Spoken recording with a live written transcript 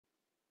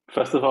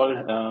First of all,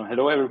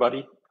 hello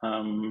everybody.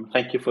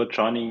 Thank you for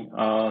joining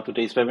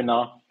today's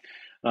webinar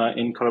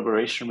in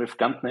collaboration with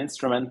Gantner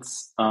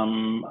Instruments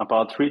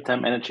about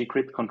real-time energy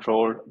grid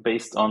control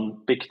based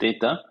on big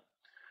data.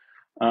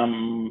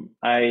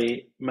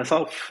 I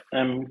myself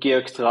am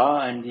Georg Stra.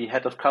 I'm the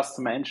head of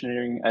customer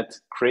engineering at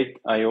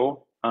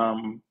CrateIO,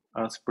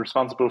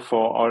 responsible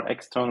for all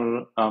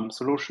external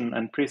solution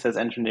and pre-sales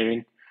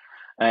engineering.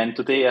 And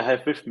today I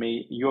have with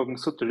me Jürgen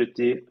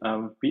Sutterlütti,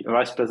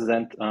 Vice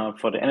President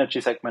for the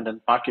Energy Segment and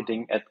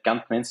Marketing at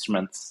Gantner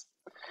Instruments.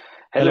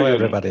 Hello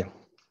everybody.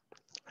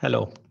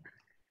 Hello.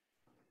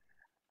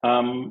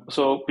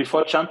 So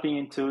before jumping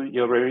into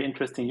your very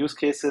interesting use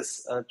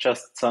cases,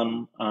 just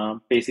some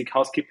basic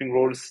housekeeping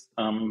rules.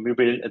 We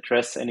will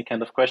address any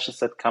kind of questions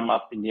that come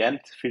up in the end.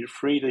 Feel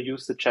free to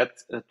use the chat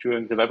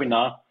during the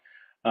webinar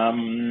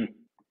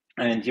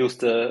and use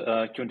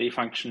the Q&A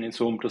function in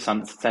Zoom to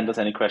send us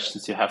any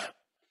questions you have.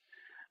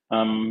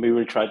 We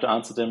will try to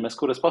answer them as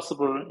good as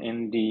possible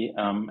in the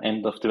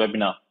end of the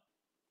webinar.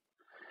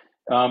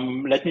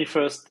 Let me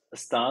first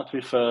start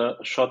with a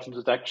short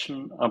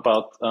introduction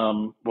about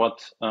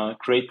what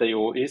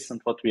CrateIO is and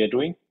what we are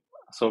doing.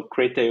 So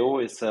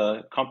CrateIO is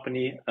a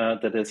company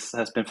that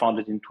has been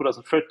founded in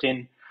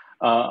 2013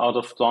 out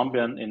of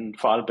Dornbirn in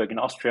Vorarlberg in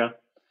Austria.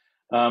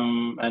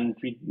 And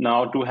we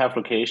now do have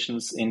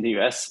locations in the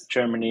US,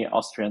 Germany,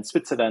 Austria, and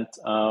Switzerland,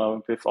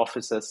 with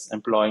offices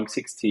employing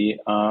 60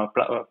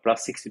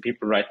 plus 60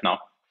 people right now.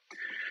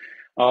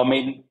 Our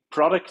main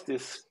product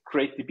is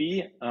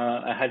CrateDB,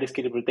 a highly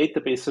scalable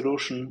database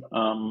solution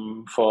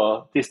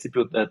for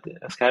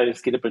highly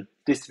scalable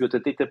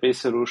distributed database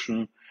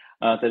solution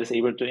that is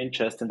able to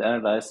ingest and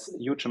analyze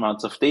huge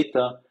amounts of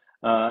data,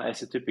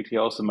 as you typically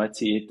also might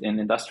see it in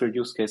industrial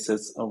use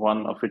cases,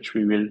 one of which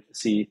we will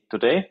see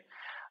today.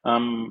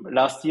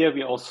 Last year,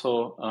 we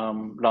also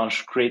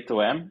launched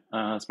CrateOM,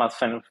 a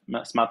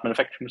smart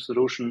manufacturing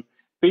solution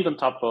built on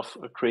top of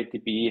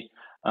CrateDB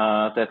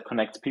that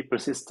connects people,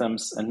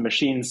 systems, and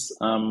machines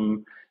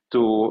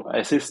to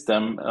assist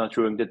them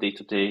during the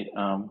day-to-day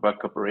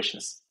work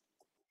operations.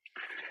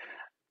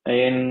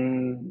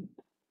 In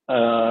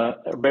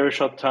very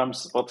short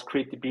terms, what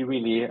CrateDB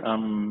really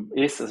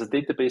is as a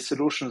database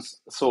solution.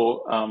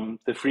 So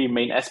the three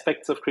main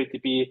aspects of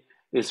CrateDB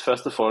is,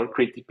 first of all,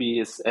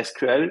 CrateDB is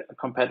SQL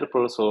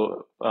compatible.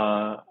 So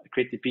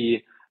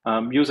CrateDB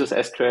uses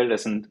SQL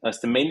as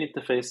the main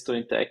interface to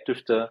interact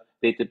with the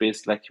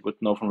database, like you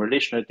would know from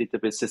relational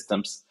database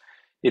systems.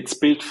 It's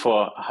built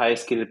for high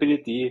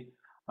scalability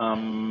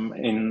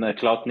in a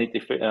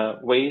cloud-native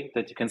way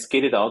that you can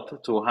scale it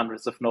out to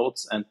hundreds of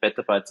nodes and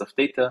petabytes of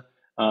data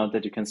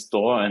that you can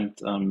store and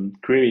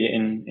query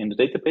in the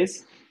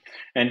database.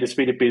 And it's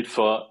really built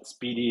for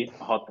speedy,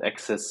 hot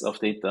access of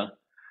data.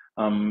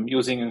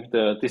 Using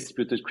the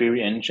distributed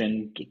query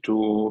engine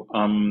to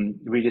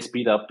really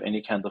speed up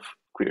any kind of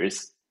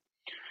queries.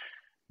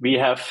 We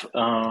have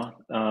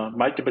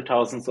multiple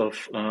thousands of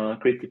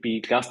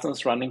CrateDB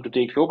clusters running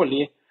today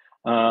globally,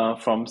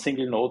 from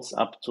single nodes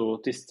up to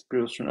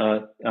distribution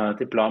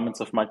deployments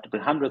of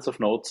multiple hundreds of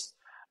nodes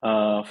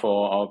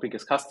for our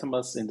biggest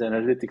customers in the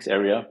analytics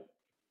area,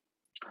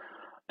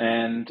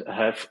 and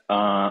have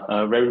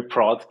a very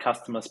broad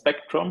customer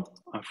spectrum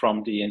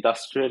from the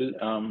industrial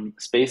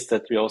space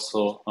that we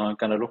also are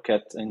going to look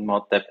at in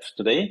more depth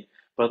today,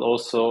 but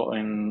also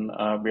in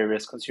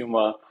various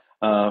consumer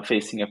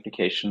facing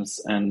applications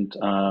and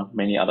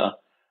many other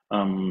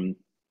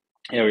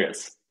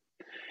areas.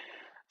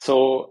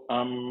 So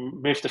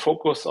with the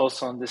focus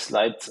also on this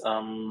slide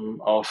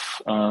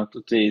of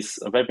today's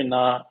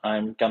webinar,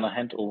 I'm going to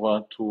hand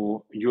over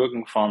to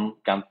Jürgen from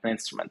Gantner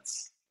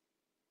Instruments.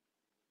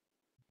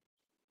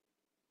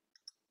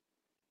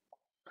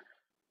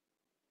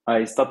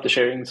 I stopped the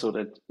sharing so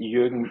that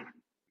Jürgen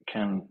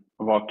can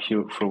walk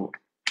you through.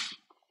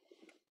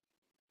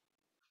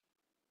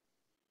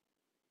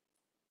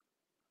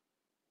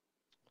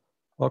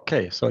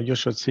 Okay, so you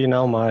should see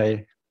now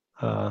my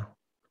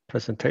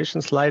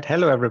presentation slide.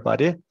 Hello,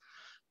 everybody.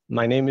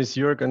 My name is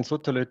Jürgen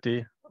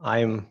Sutterlütti.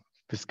 I'm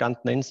with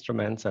Gantner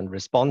Instruments and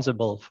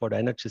responsible for the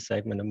energy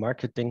segment and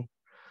marketing,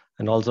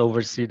 and also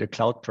oversee the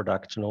cloud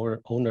production,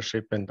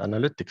 ownership, and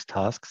analytics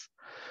tasks.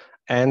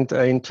 And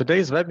in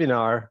today's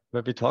webinar,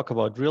 where we talk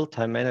about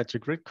real-time energy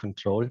grid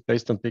control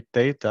based on big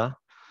data,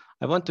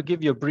 I want to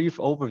give you a brief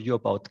overview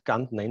about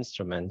Gantner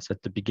Instruments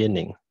at the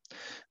beginning.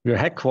 We're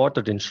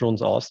headquartered in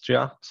Schruns,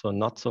 Austria, so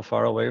not so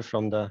far away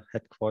from the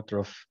headquarters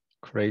of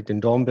Crate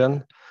in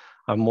Dornbirn.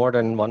 Are more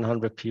than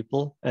 100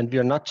 people. And we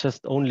are not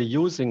just only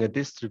using a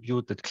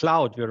distributed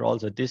cloud, we're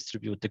also a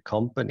distributed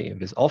company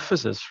with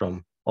offices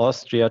from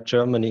Austria,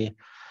 Germany.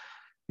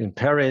 In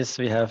Paris,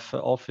 we have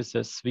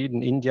offices,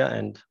 Sweden, India,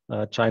 and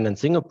China and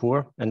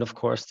Singapore, and of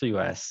course the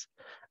US.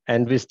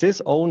 And with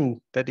this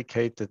own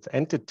dedicated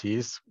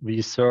entities,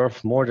 we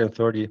serve more than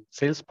 30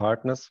 sales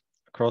partners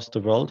across the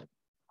world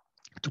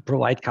to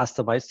provide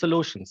customized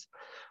solutions.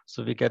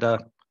 So we get a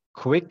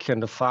quick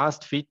and a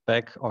fast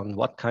feedback on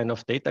what kind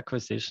of data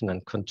acquisition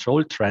and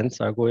control trends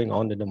are going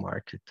on in the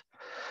market.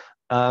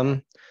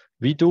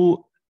 We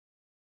do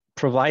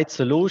provide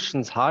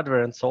solutions,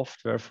 hardware and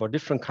software for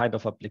different kind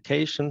of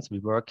applications. We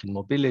work in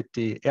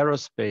mobility,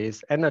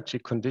 aerospace, energy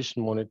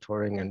condition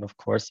monitoring, and of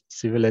course,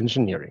 civil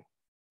engineering.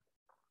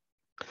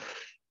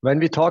 When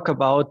we talk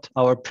about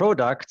our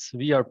products,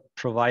 we are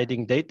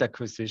providing data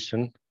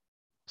acquisition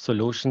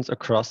solutions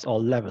across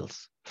all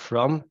levels,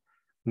 from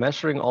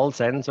measuring all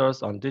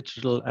sensors on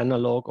digital,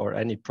 analog, or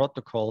any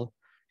protocol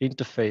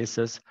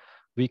interfaces.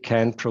 We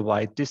can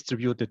provide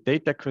distributed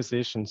data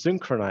acquisition,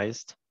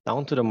 synchronized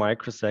down to the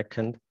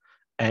microsecond,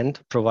 and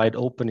provide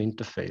open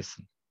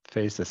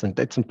interfaces. And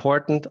that's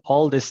important.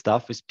 All this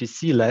stuff is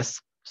PC-less,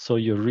 so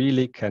you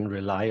really can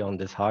rely on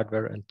this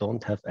hardware and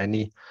don't have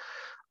any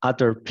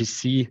other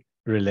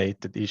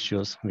PC-related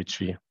issues,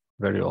 which we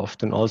very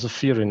often also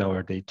fear in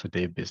our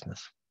day-to-day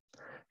business.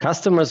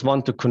 Customers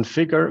want to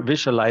configure,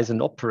 visualize,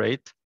 and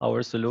operate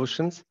our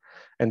solutions,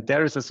 and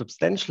there is a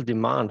substantial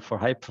demand for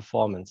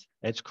high-performance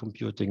edge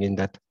computing in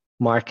that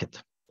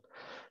market.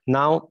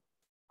 Now,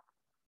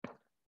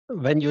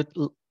 when you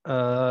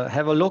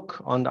have a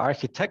look on the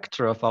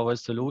architecture of our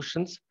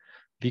solutions,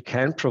 we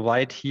can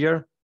provide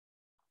here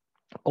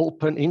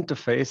open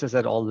interfaces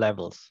at all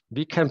levels.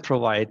 We can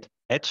provide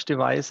edge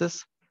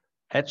devices,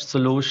 edge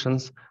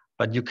solutions,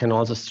 but you can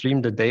also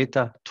stream the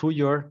data to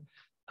your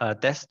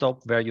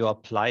desktop where you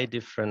apply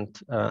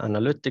different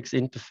analytics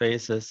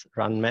interfaces,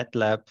 run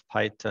MATLAB,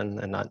 Python,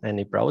 and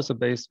any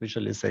browser-based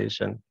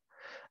visualization,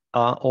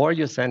 or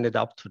you send it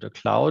up to the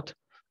cloud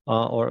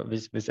or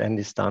with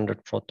any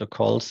standard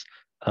protocols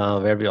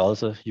where we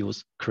also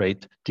use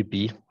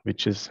CrateDB,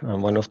 which is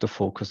one of the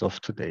focus of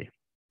today.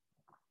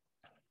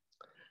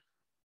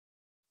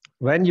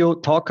 When you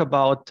talk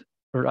about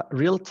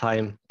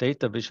real-time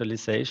data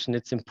visualization,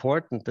 it's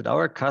important that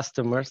our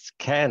customers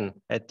can,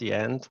 at the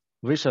end,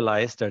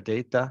 visualize their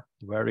data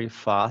very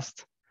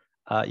fast,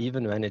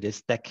 even when it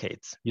is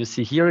decades. You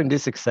see here in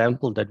this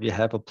example that we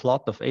have a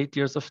plot of 8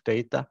 years of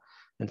data,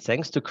 and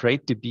thanks to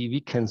CrateDB,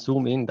 we can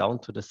zoom in down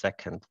to the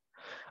second.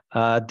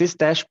 These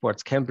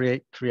dashboards can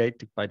be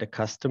created by the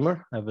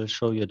customer. I will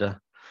show you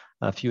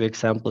a few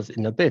examples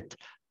in a bit,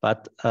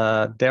 but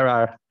there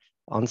are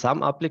on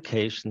some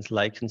applications,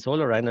 like in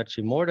solar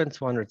energy, more than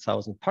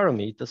 200,000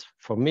 parameters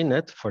per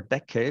minute for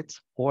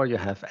decades, or you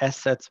have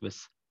assets with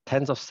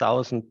tens of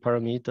thousands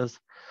parameters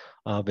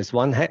with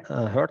 1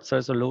 hertz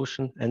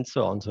resolution and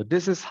so on. So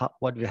this is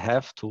what we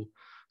have to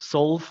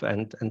solve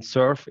and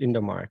serve in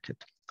the market.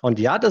 On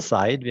the other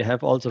side, we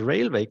have also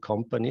railway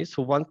companies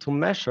who want to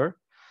measure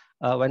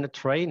when a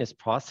train is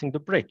passing the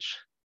bridge.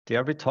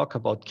 There we talk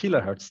about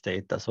kilohertz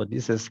data. So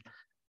this is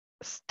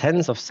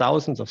tens of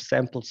thousands of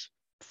samples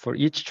for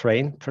each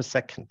train per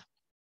second.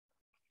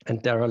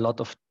 And there are a lot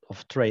of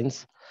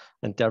trains,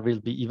 and there will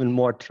be even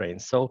more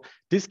trains. So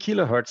this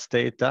kilohertz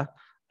data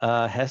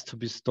has to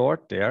be stored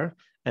there.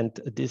 And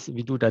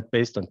we do that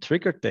based on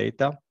triggered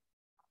data.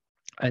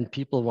 And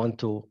people want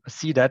to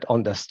see that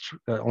on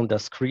the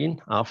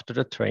screen after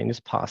the train is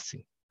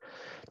passing.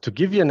 To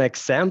give you an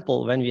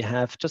example, when we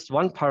have just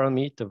one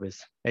parameter with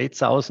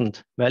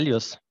 8,000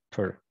 values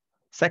per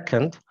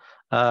second,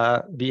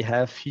 we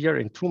have here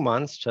in 2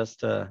 months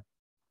just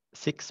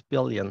 6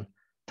 billion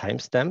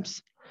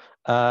timestamps.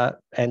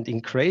 And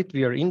in Crate,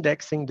 we are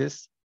indexing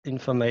this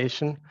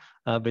information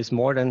with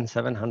more than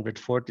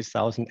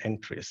 740,000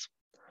 entries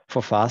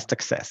for fast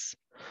access.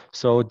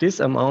 So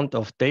this amount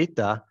of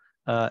data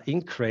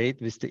in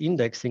Crate with the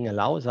indexing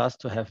allows us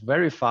to have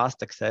very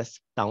fast access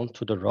down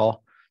to the raw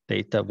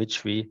data,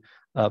 which we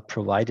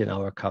provide in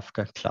our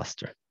Kafka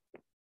cluster.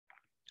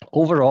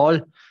 Overall,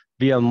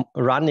 we are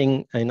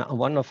running in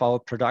one of our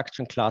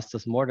production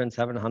clusters more than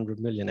 700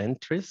 million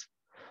entries.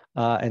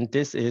 And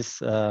this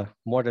is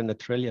more than 1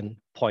 trillion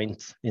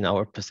points in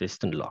our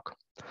persistent log.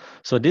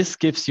 So this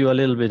gives you a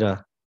little bit of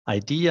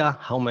idea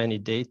how many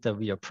data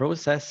we are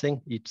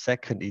processing each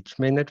second, each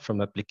minute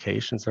from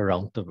applications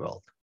around the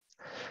world.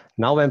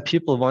 Now, when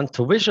people want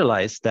to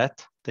visualize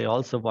that, they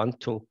also want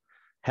to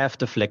have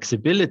the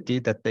flexibility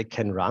that they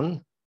can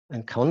run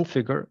and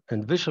configure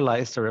and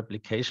visualize their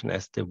application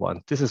as they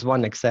want. This is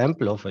one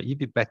example of an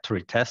EV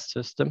battery test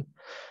system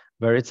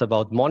where it's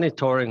about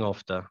monitoring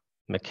of the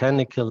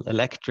mechanical,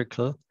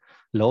 electrical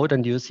load.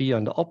 And you see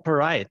on the upper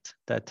right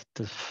that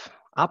the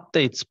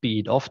update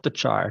speed of the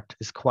chart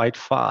is quite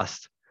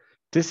fast.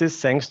 This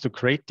is thanks to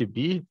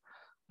CrateDB,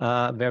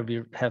 where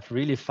we have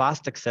really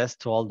fast access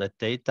to all that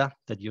data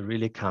that you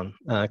really can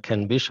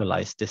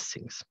visualize these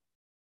things.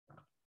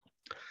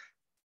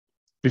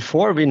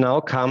 Before we now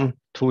come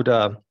to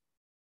the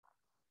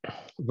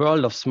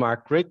world of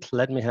smart grid,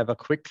 let me have a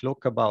quick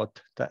look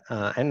about the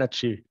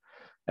energy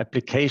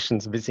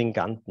applications within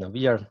Gantner.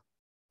 We are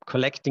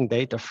collecting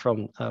data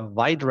from a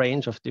wide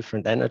range of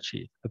different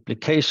energy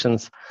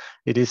applications.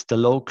 It is the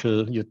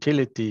local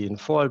utility in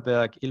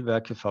Vorarlberg,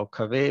 Illwerke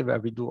VKW, where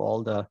we do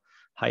all the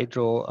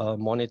hydro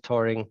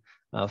monitoring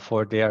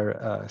for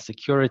their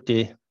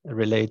security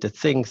related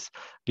things.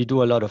 We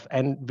do a lot of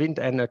wind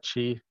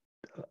energy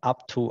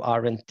up to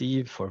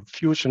R&D for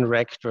fusion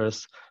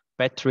reactors,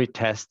 battery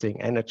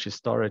testing, energy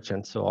storage,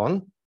 and so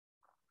on.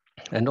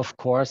 And of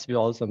course, we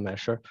also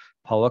measure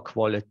power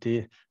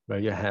quality where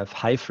you have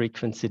high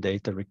frequency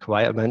data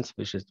requirements,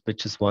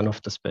 which is one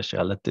of the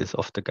specialities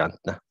of the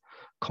Gantner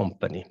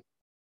company.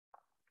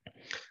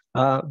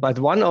 But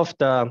one of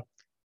the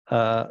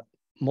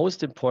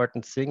most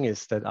important thing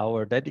is that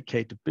our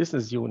dedicated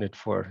business unit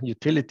for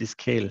utility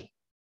scale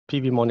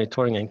PV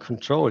monitoring and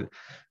control,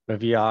 where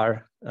we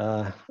are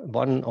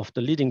one of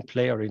the leading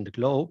player in the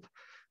globe,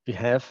 we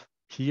have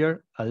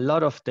here a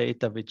lot of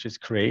data which is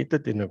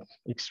created in an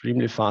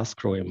extremely fast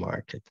growing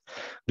market.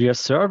 We are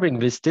serving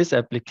with these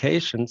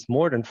applications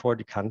more than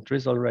 40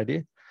 countries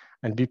already,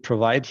 and we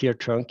provide here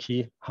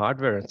turnkey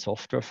hardware and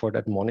software for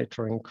that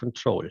monitoring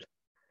control.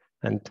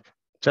 And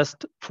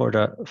just for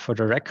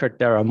the record,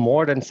 there are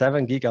more than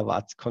 7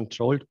 gigawatts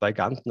controlled by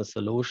Gantner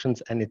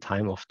solutions any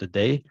time of the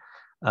day,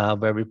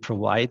 where we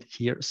provide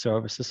here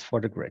services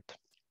for the grid.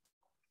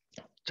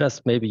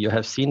 Just maybe you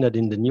have seen that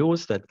in the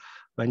news that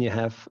when you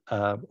have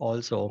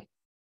also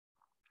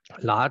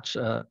large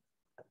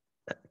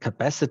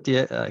capacity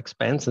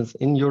expansions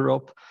in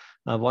Europe,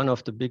 one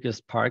of the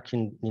biggest park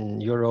in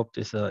Europe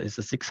is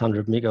a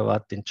 600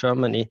 megawatt in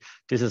Germany.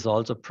 This is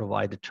also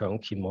provided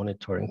turnkey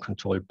monitoring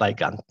control by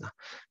Gantner.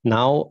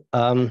 Now,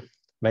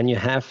 when you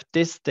have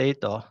this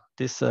data,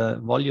 this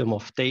volume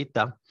of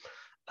data,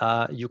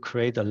 you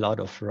create a lot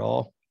of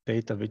raw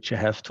data which you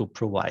have to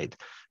provide.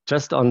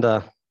 Just on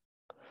the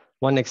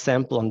one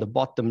example on the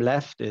bottom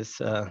left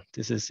is,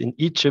 this is in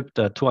Egypt,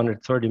 a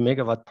 230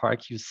 megawatt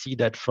park. You see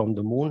that from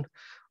the moon.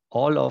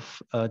 All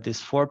of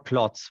these 4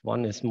 plots,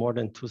 one is more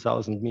than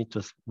 2,000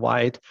 meters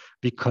wide.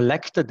 We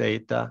collect the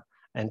data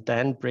and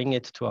then bring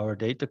it to our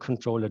data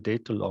controller,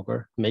 data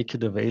logger, make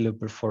it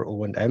available for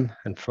O&M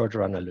and further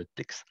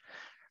analytics.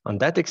 On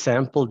that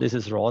example, this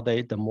is raw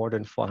data, more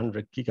than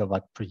 400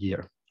 gigawatt per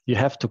year. You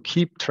have to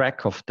keep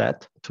track of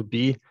that to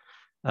be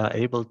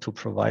able to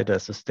provide a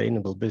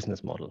sustainable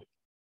business model.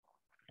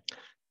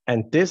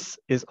 And this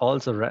is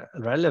also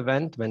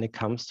relevant when it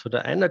comes to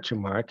the energy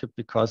market,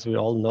 because we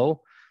all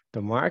know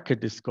the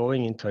market is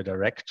going into a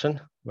direction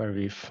where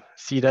we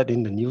see that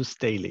in the news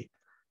daily.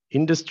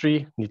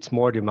 Industry needs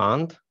more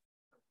demand.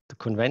 The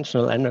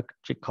conventional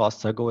energy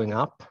costs are going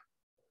up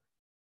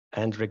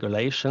and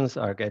regulations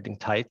are getting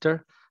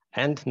tighter.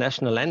 And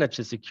national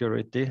energy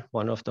security,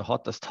 one of the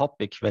hottest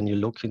topics when you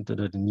look into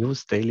the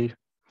news daily,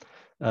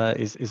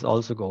 is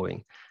also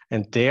going.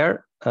 And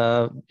there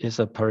is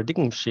a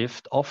paradigm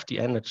shift of the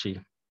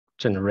energy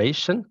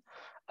generation.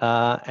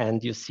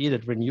 And you see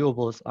that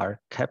renewables are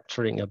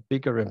capturing a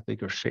bigger and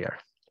bigger share.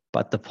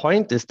 But the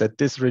point is that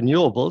these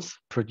renewables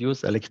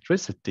produce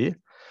electricity,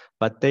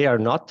 but they are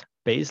not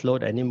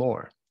baseload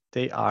anymore.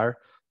 They are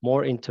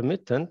more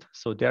intermittent,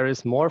 so there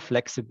is more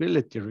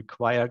flexibility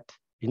required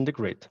in the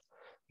grid,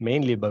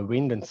 mainly by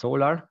wind and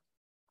solar,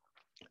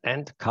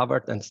 and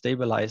covered and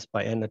stabilized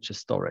by energy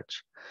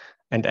storage.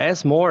 And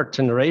as more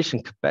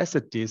generation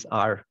capacities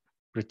are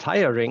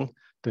retiring,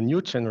 the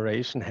new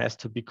generation has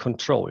to be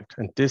controlled.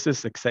 And this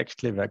is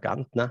exactly where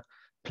Gantner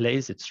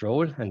plays its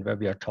role and where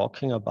we are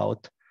talking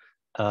about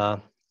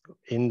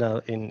in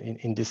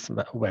this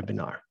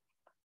webinar.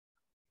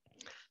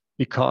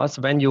 Because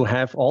when you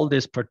have all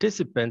these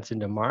participants in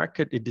the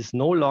market, it is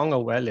no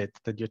longer valid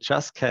that you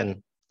just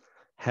can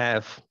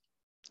have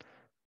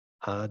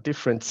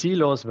different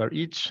silos where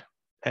each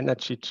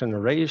energy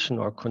generation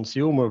or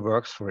consumer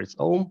works for its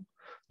own.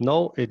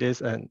 No, it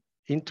is an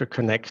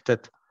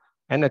interconnected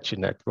energy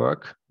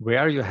network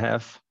where you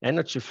have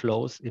energy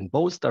flows in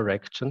both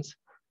directions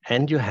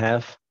and you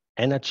have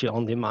energy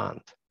on demand.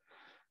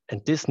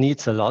 And this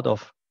needs a lot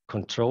of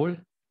control,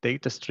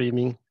 data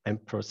streaming,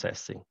 and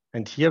processing.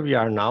 And here we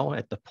are now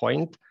at the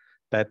point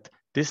that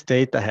this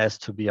data has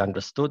to be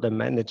understood and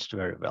managed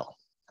very well.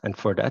 And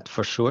for that,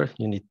 for sure,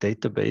 you need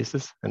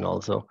databases and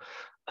also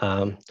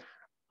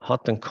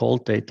hot and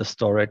cold data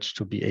storage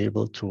to be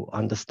able to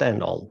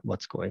understand all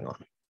what's going on.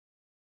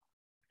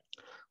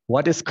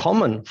 What is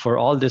common for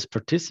all these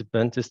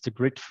participants is the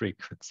grid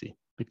frequency,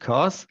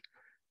 because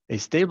a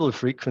stable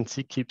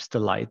frequency keeps the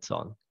lights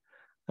on.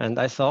 And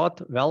I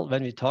thought, well,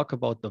 when we talk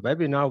about the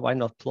webinar, why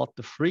not plot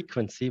the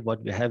frequency,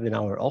 what we have in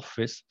our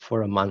office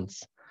for a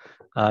month?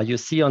 You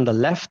see on the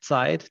left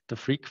side, the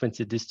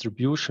frequency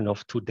distribution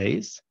of 2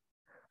 days.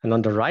 And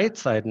on the right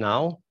side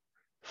now,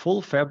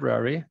 full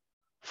February,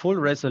 full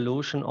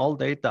resolution, all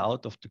data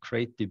out of the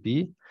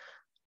CrateDB,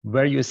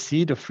 where you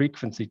see the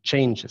frequency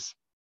changes.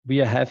 We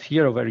have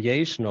here a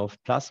variation of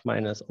plus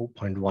minus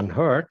 0.1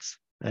 hertz.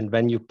 And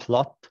when you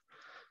plot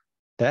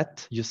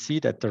that, you see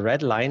that the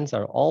red lines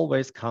are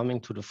always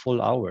coming to the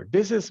full hour.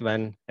 This is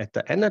when at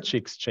the energy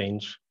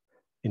exchange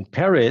in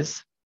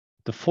Paris,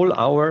 the full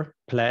hour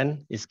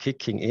plan is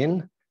kicking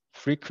in,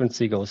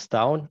 frequency goes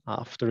down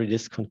after it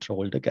is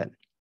controlled again.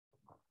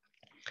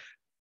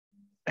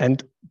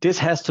 And this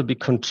has to be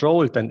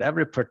controlled, and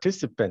every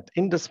participant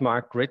in the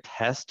smart grid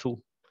has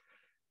to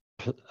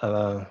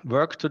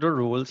work to the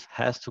rules,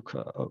 has to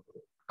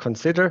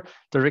consider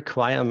the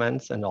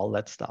requirements and all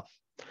that stuff.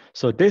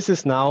 So this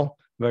is now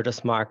where the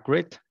smart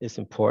grid is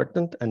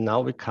important. And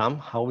now we come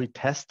how we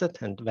tested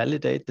and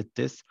validated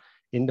this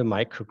in the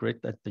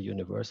microgrid at the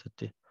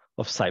University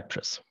of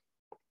Cyprus.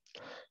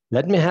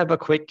 Let me have a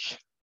quick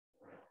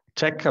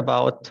check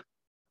about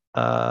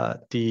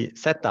the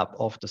setup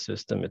of the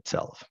system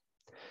itself.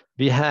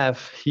 We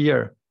have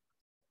here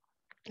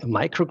a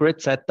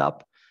microgrid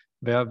setup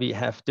where we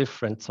have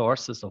different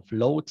sources of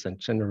loads and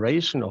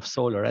generation of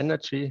solar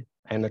energy,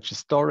 energy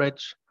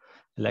storage,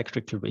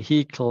 electrical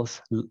vehicles,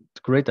 the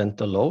grid and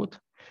the load.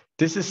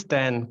 This is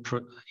then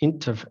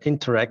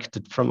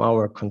interacted from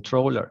our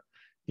controller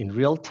in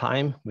real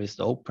time with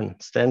the open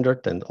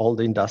standard and all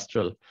the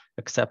industrial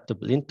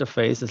acceptable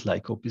interfaces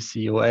like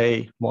OPC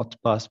UA,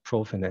 Modbus,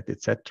 Profinet,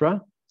 etc.,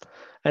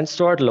 and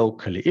stored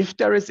locally. If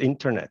there is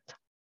internet,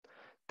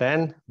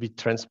 then we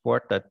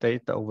transport that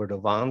data over the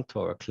WAN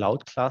to our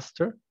cloud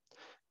cluster,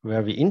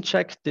 where we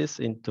inject this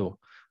into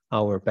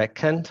our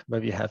backend,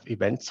 where we have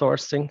event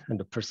sourcing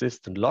and a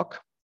persistent log.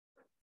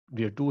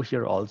 We do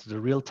here also the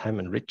real-time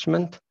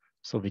enrichment.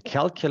 So we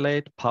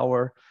calculate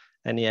power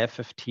any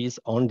FFTs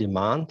on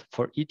demand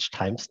for each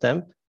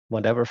timestamp,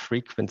 whatever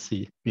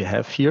frequency we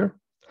have here.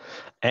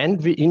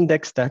 And we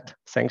index that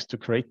thanks to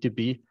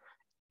CrateDB,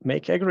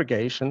 make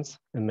aggregations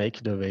and make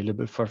it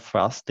available for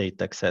fast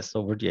data access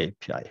over the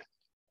API.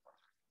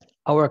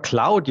 Our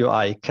cloud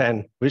UI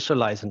can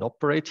visualize and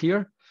operate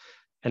here.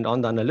 And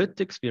on the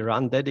analytics, we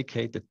run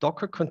dedicated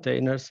Docker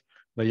containers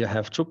where you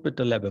have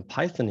Jupyter Lab and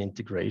Python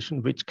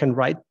integration, which can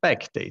write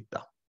back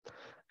data.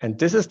 And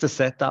this is the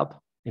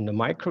setup in the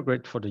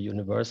microgrid for the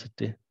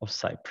University of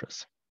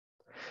Cyprus.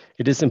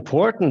 It is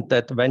important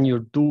that when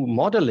you do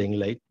modeling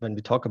when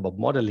we talk about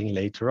modeling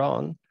later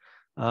on,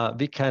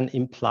 we can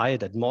imply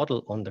that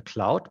model on the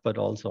cloud, but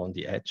also on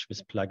the edge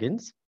with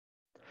plugins.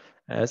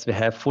 As we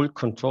have full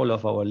control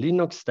of our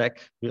Linux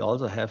stack, we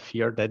also have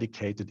here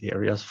dedicated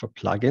areas for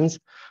plugins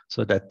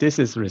so that this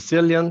is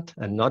resilient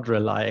and not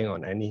relying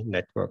on any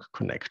network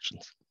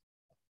connections.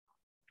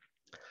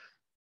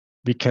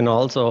 We can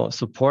also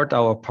support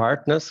our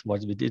partners, what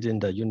we did in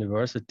the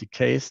university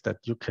case, that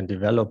you can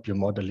develop your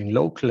modeling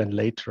local and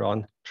later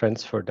on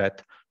transfer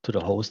that to the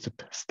hosted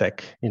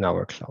stack in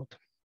our cloud.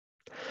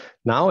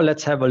 Now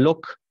let's have a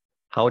look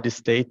how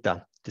this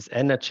data, this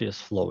energy is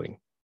flowing.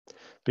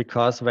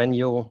 Because when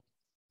you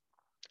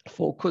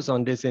focus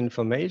on this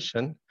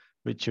information,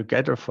 which you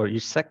gather for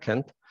each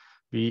second,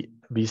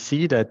 we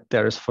see that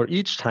there is for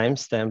each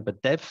timestamp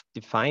a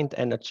defined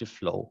energy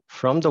flow.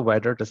 From the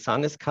weather, the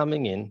sun is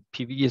coming in,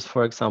 PV is,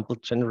 for example,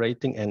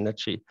 generating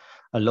energy,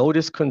 a load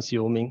is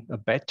consuming, a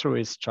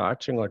battery is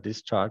charging or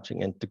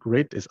discharging, and the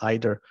grid is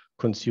either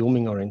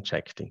consuming or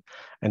injecting.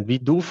 And we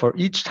do for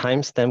each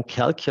timestamp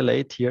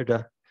calculate here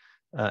the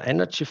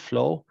energy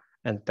flow,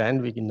 and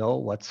then we know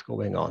what's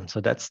going on. So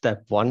that's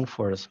step one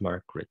for a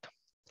smart grid.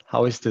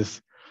 How is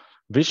this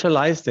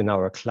visualized in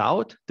our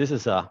cloud? This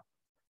is a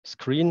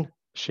screen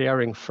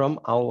sharing from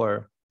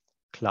our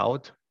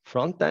cloud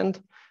front end,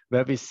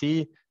 where we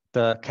see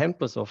the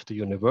campus of the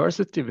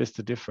university with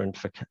the different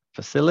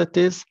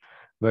facilities,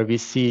 where we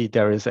see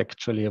there is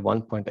actually a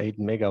 1.8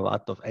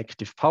 megawatt of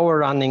active power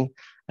running,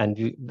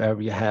 and where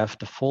we have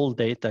the full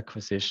data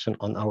acquisition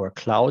on our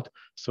cloud.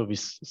 So we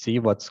see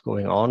what's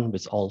going on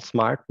with all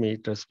smart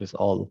meters, with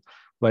all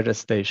weather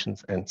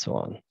stations and so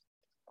on.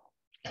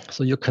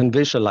 So you can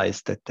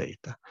visualize that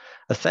data.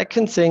 A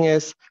second thing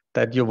is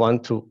that you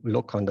want to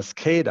look on the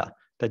SCADA,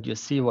 that you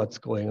see what's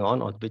going on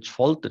which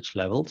voltage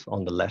levels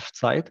on the left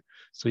side.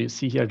 So you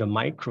see here the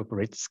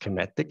microgrid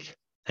schematic,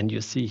 and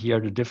you see here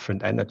the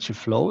different energy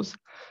flows.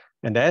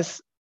 And as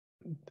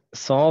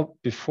saw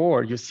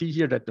before, you see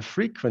here that the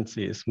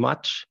frequency is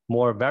much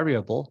more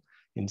variable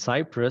in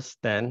Cyprus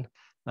than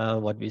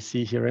what we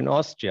see here in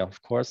Austria.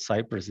 Of course,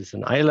 Cyprus is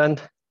an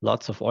island,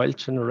 lots of oil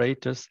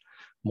generators,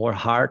 more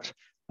hard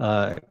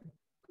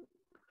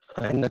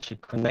energy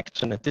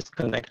connection and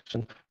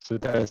disconnection, so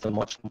there is a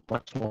much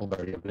more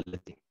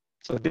variability.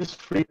 So this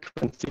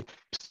frequency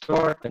is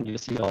stored, and you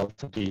see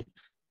also the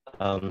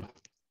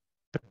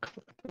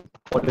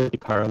quality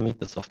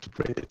parameters of the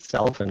grid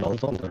itself, and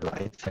also on the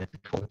right side the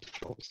quality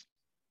flows.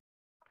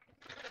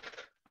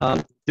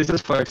 This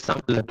is, for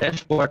example, a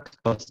dashboard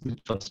which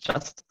was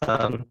just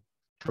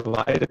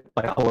provided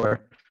by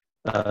our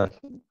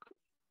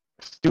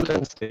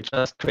students. They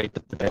just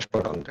created the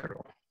dashboard on their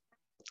own.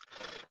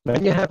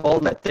 When you have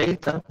all that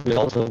data, we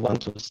also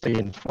want to stay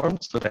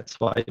informed. So that's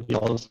why we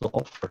also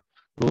offer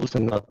rules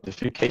and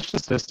notification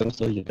systems,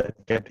 so you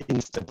get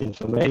instant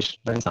information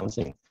when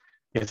something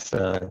is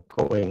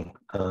going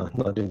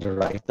not in the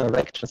right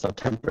direction, so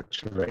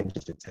temperature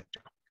ranges, etc.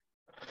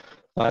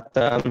 But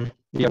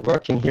we are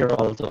working here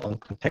also on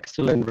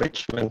contextual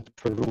enrichment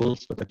for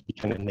rules so that we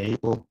can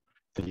enable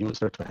the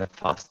user to have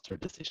faster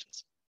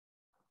decisions.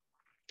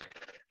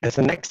 As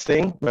a next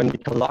thing, when we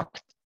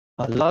collect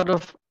a lot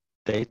of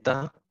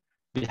data,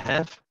 we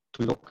have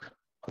to look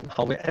on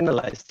how we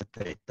analyze the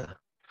data.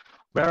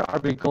 Where are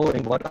we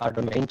going? What are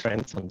the main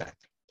trends on that?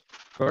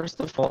 First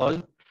of all,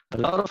 a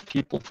lot of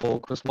people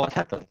focus what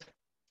happened.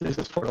 This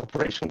is for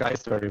operation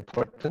guys very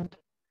important.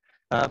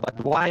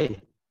 But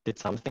why did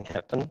something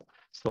happen?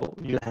 So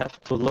you have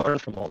to learn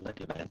from all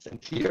that events.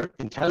 And here,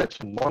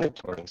 intelligent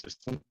monitoring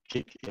system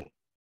kick in.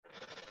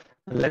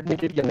 Let me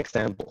give you an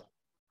example.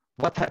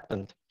 what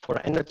happened for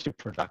energy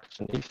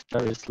production if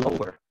there is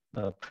lower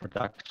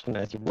production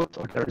as you would,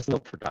 or there is no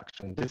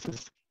production? This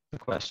is the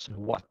question,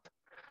 what?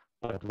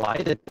 But why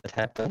did that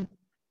happen?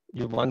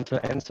 You want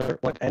to answer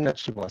what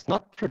energy was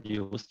not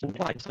produced and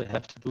why. So you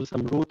have to do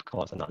some root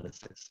cause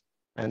analysis.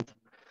 And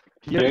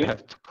here you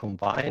have to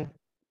combine,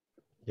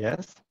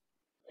 yes?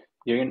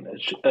 Jürgen,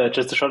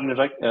 just a short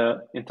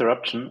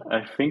interruption.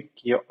 I think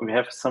we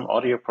have some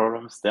audio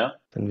problems there.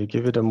 Then we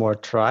give it a more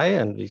try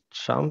and we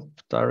jump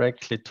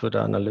directly to the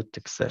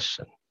analytics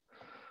session.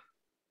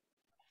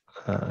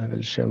 I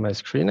will share my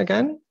screen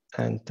again,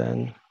 and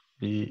then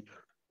we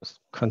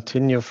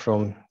continue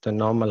from the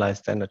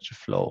normalized energy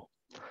flow.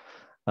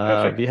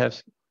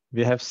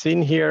 We have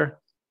seen here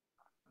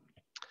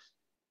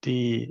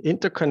the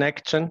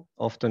interconnection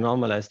of the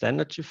normalized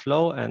energy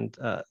flow, and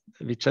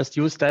we just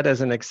use that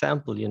as an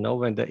example. You know,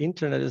 when the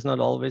internet is not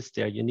always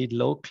there, you need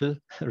local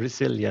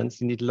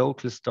resilience, you need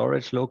local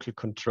storage, local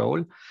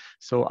control.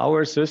 So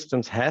our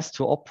systems has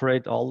to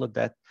operate all of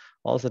that,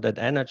 also that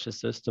energy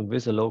system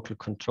with a local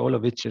controller,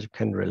 which you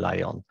can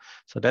rely on.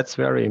 So that's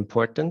very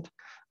important.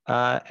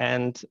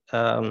 Then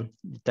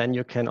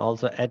you can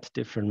also add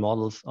different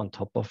models on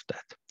top of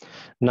that.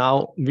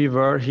 Now, we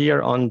were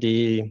here on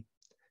the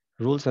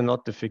rules and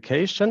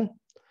notification,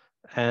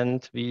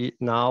 and we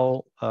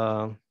now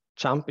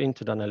jump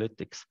into the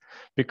analytics.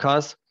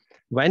 Because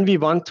when we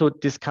want to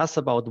discuss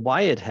about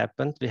why it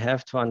happened, we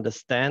have to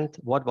understand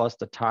what was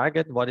the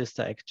target, what is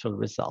the actual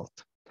result.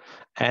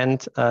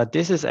 And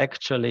this is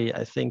actually,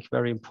 I think,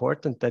 very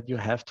important that you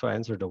have to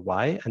answer the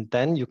why, and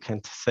then you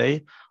can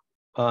say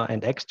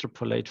and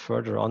extrapolate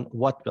further on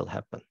what will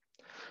happen.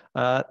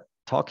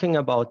 Talking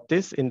about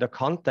this in the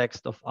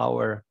context of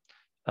our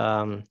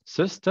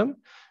system,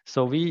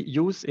 so we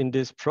use in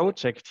this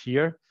project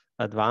here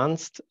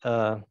advanced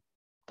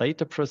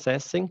data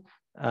processing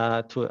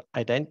to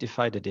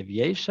identify the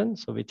deviation.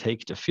 So we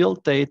take the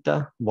field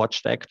data,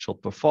 watch the actual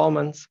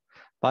performance,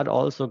 but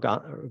also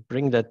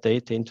bring that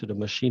data into the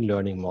machine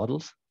learning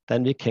models.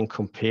 Then we can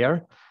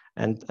compare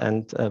and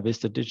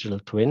with the digital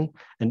twin.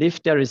 And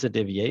if there is a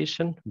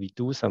deviation, we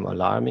do some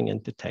alarming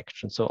and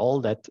detection. So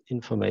all that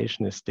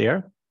information is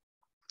there.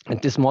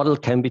 And this model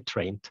can be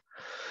trained.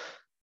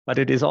 But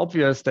it is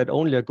obvious that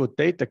only a good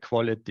data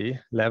quality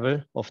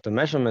level of the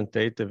measurement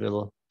data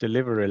will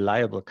deliver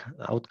reliable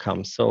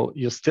outcomes. So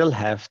you still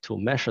have to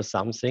measure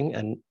something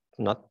and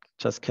not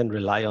just can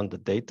rely on the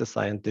data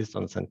scientist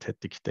on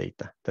synthetic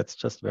data. That's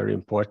just very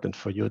important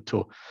for you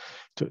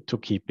to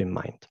keep in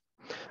mind.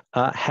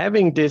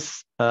 Having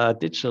this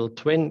digital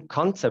twin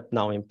concept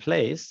now in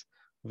place,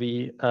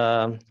 we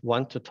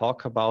want to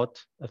talk about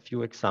a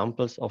few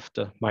examples of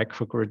the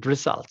microgrid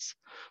results.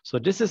 So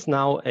this is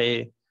now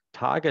a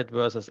target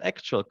versus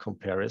actual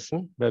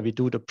comparison, where we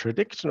do the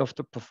prediction of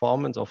the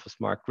performance of a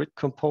smart grid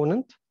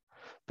component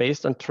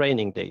based on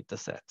training data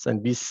sets.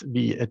 And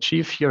we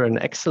achieve here an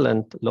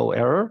excellent low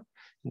error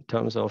in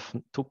terms of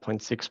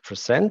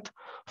 2.6%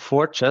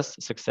 for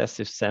just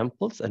successive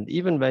samples. And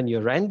even when you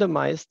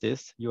randomize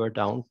this, you are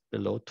down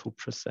below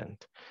 2%.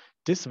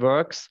 This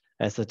works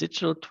as a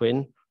digital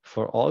twin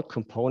for all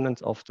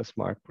components of the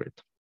smart grid.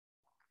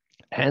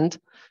 And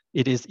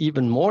it is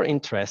even more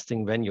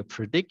interesting when you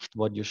predict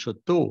what you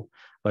should do.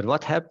 But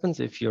what happens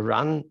if you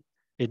run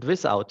it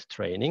without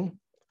training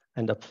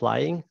and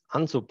applying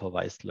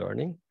unsupervised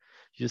learning?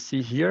 You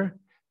see here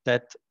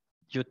that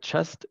you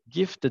just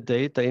give the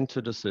data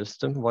into the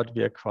system, what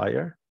we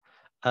acquire,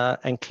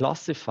 and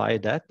classify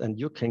that, and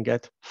you can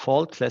get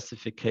fault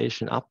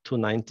classification up to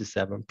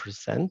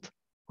 97%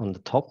 on the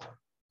top.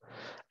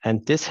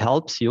 And this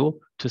helps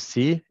you to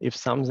see if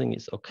something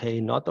is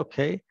okay, not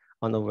okay,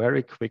 on a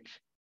very quick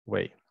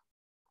way.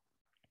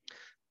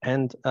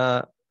 And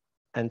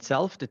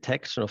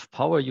self-detection of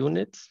power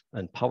units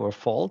and power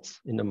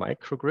faults in the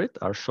microgrid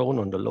are shown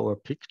on the lower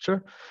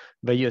picture,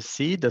 where you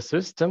see the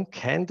system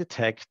can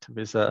detect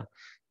with a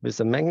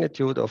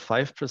magnitude of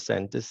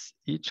 5%.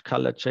 Each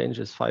color change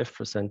is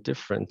 5%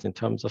 different in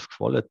terms of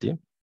quality.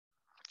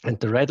 And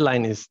the red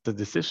line is the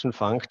decision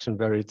function,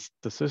 where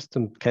the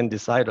system can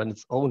decide on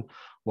its own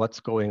what's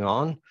going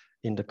on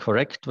in the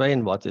correct way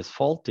and what is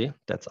faulty.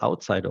 That's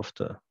outside of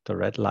the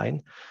red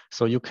line.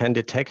 So you can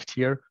detect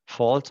here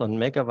faults on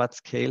megawatt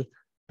scale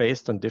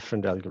based on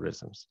different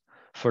algorithms.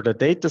 For the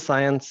data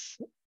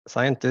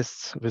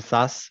scientists with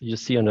us, you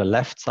see on the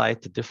left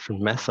side the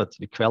different methods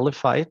we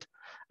qualified,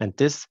 and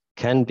this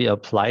can be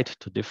applied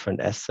to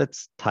different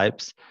assets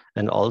types,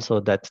 and also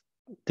that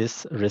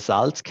these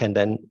results can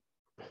then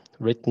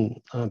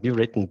be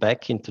written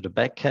back into the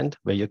backend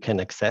where you can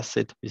access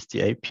it with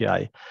the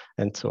API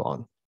and so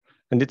on.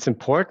 And it's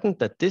important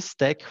that this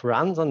stack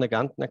runs on the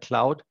Gantner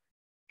cloud,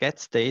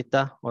 gets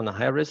data on a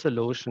high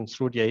resolution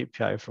through the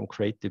API from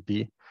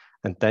CrateDB,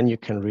 and then you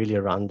can really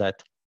run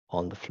that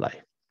on the fly.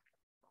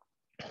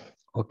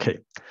 Okay,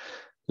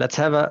 let's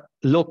have a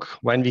look.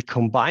 When we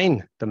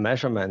combine the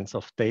measurements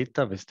of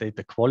data with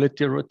data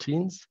quality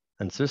routines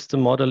and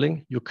system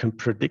modeling, you can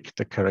predict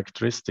the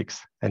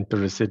characteristics and the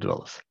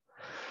residuals.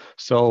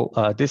 So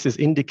this is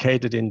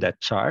indicated in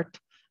that chart.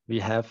 We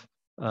have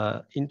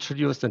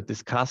introduced and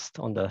discussed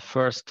on the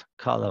first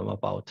column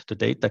about the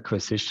data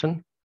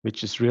acquisition,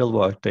 which is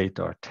real-world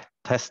data or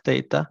test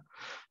data.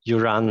 You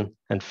run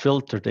and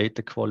filter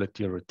data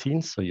quality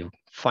routines, so you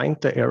find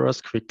the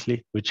errors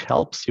quickly, which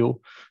helps you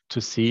to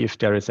see if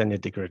there is any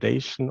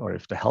degradation or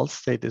if the health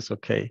state is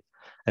okay.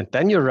 And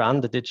then you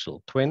run the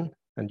digital twin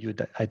and you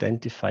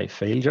identify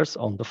failures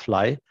on the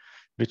fly,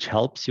 which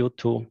helps you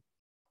to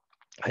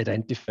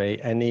identify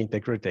any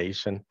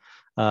degradation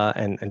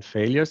and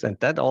failures. And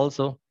that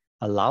also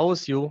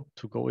allows you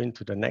to go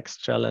into the next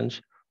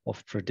challenge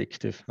of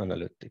predictive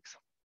analytics.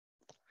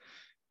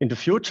 In the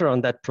future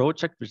on that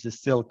project, which is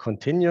still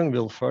continuing,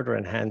 we'll further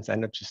enhance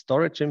energy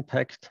storage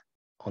impact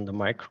on the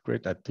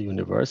microgrid at the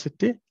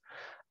university.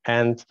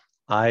 And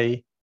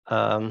I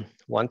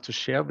want to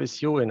share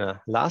with you in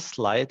a last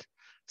slide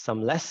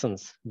some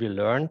lessons we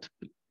learned,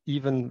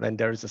 even when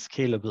there is a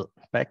scalable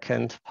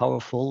backend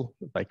powerful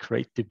by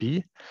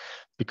CrateDB,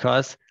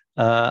 because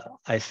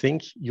I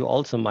think you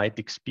also might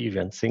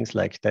experience things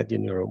like that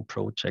in your own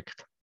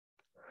project.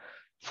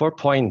 4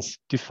 points: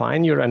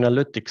 define your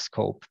analytics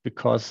scope,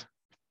 because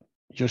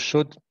you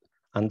should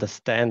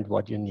understand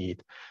what you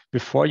need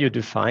before you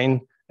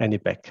define any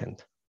backend,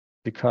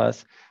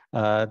 because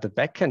the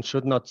backend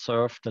should not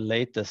serve the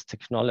latest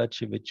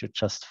technology which you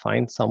just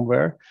find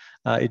somewhere.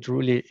 It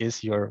really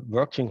is your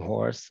working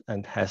horse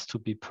and has to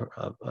be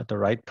the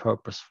right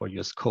purpose for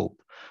your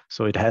scope.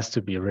 So it has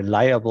to be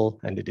reliable,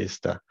 and it is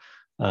the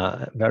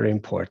very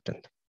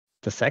important.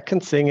 The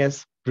second thing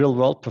is real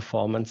world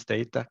performance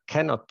data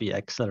cannot be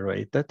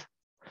accelerated.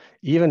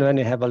 Even when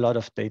you have a lot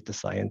of data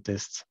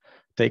scientists,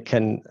 they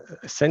can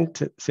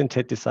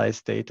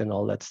synthesize data and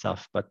all that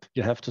stuff, but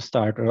you have to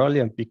start early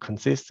and be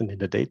consistent in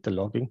the data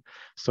logging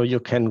so you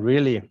can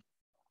really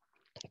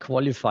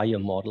qualify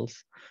your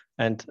models.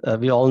 And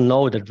we all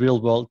know that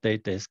real world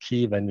data is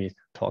key when we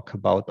talk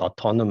about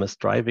autonomous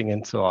driving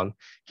and so on.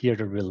 Here,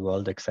 the real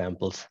world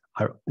examples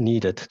are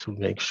needed to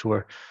make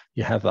sure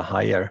you have a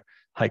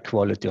high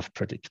quality of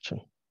prediction.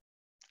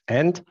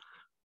 And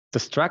the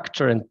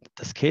structure and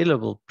the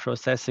scalable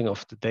processing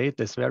of the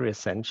data is very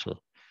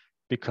essential,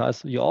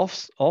 because you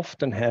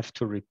often have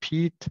to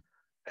repeat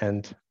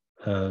and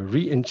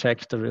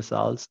re-inject the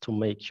results to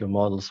make your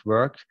models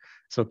work.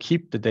 So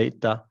keep the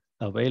data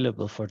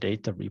available for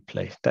data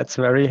replay. That's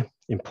very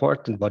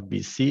important. What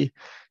we see,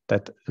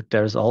 that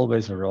there's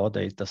always a raw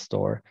data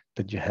store,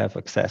 that you have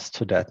access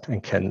to that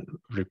and can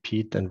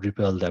repeat and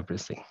rebuild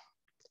everything.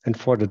 And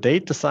for the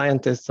data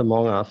scientists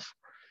among us,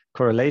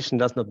 correlation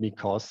does not mean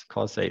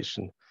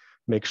causation.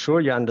 Make sure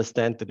you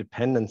understand the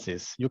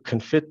dependencies. You can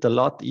fit a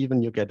lot,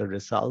 even you get a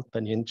result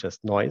when you ingest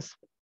noise.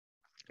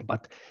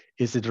 But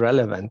is it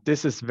relevant?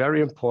 This is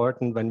very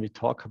important when we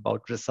talk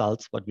about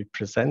results, what we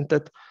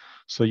presented.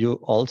 So you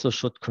also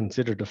should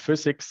consider the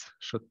physics,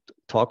 should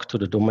talk to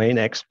the domain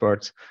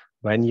experts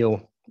when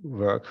you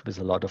work with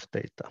a lot of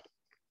data.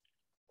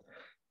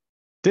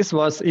 This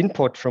was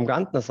input from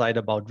Gantner side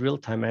about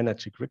real-time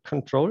energy grid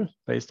control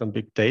based on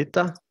big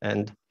data.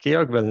 And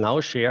Georg will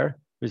now share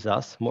with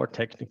us more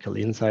technical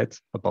insights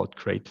about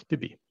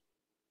CrateDB.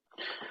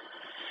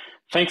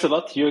 Thanks a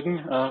lot,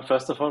 Jürgen,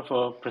 first of all,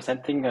 for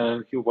presenting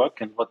your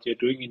work and what you're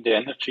doing in the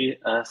energy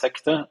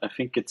sector. I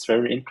think it's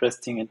very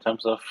interesting in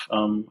terms of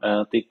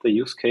data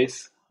use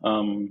case.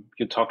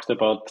 You talked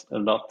about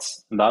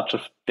large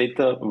of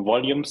data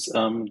volumes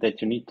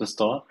that you need to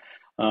store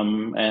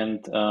and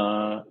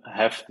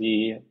have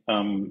the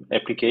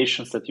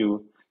applications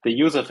the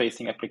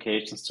user-facing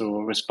applications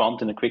to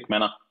respond in a quick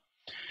manner.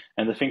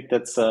 And I think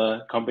that's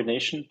a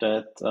combination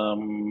that,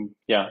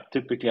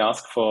 typically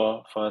ask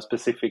for a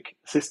specific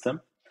system.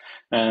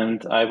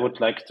 And I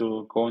would like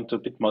to go into a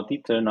bit more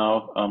detail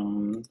now,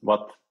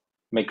 what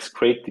makes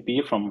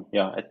CrateDB from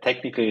a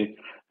technically,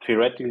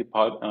 theoretically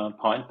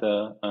point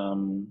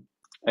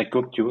a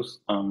good use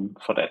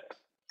for that.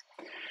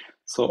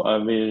 So I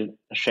will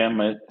share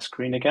my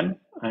screen again.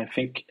 I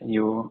think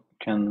you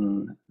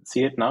can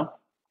see it now.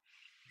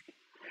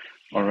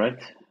 All right.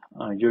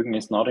 Jürgen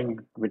is nodding,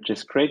 which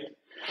is great.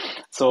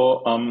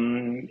 So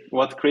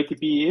what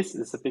CrateDB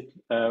is a bit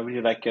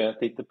really like a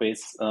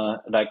database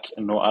like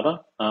no other.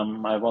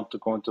 I want to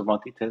go into more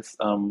details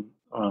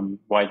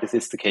why this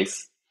is the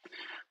case.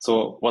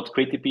 So what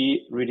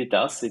CrateDB really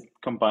does, it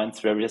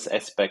combines various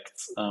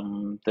aspects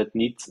that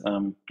need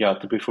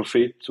to be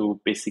fulfilled to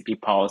basically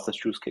power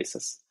such use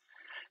cases.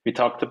 We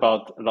talked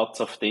about lots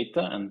of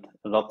data and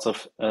lots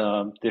of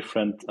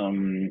different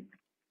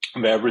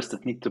variables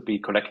that need to be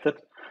collected.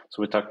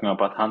 So we're talking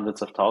about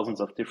hundreds of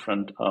thousands of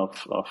different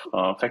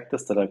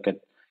factors that are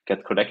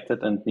get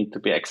collected and need to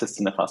be accessed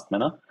in a fast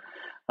manner.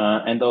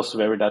 And also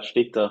very large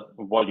data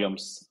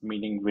volumes,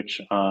 meaning which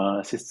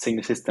a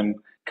single system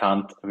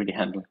can't really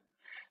handle.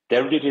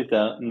 There really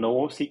the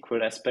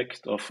NoSQL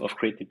aspect of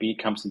CrateDB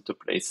comes into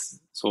place.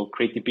 So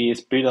CrateDB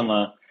is built on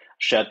a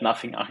shared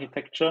nothing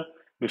architecture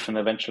with an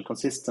eventual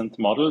consistent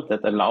model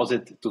that allows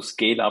it to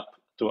scale up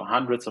to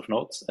hundreds of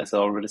nodes, as I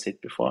already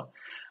said before.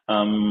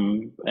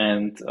 And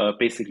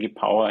basically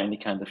power any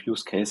kind of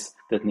use case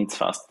that needs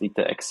fast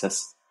data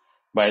access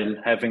while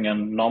having a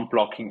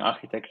non-blocking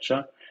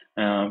architecture,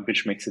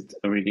 which makes it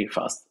really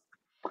fast.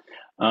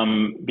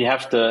 We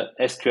have the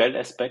SQL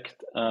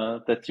aspect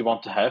that you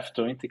want to have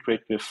to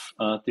integrate with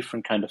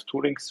different kind of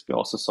toolings. We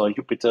also saw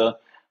Jupyter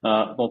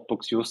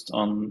notebooks used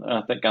on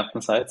the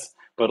Gantner sites,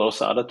 but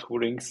also other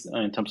toolings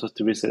in terms of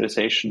the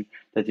visualization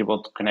that you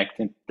want to connect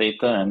in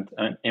data and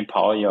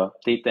empower your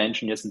data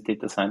engineers and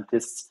data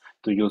scientists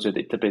to use your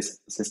database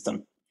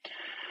system.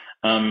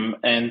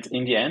 And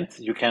in the end,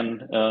 you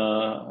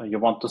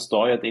want to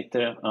store your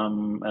data,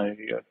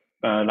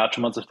 large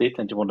amounts of data,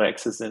 and you want to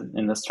access it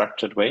in a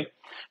structured way.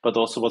 But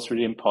also, what's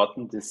really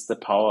important is the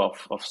power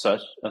of a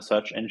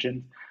search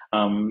engine,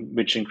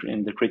 which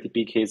in the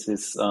CrateDB case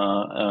is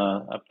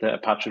the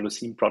Apache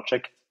Lucene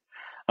project,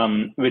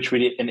 which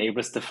really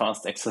enables the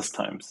fast access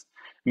times.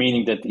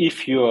 Meaning that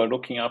if you are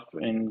looking up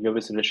in your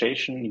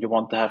visualization, you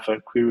want to have a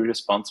query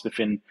response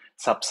within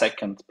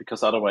sub-second,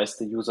 because otherwise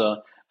the user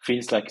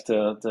feels like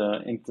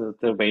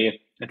the way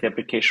the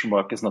application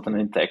work is not an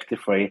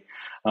interactive way,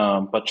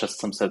 but just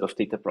some set of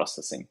data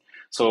processing.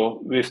 So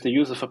with the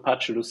use of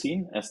Apache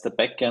Lucene as the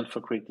backend for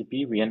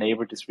CrateDB, we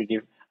enable this really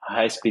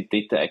high-speed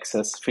data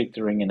access,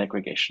 filtering, and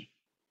aggregation.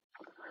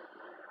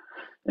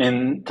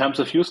 In terms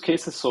of use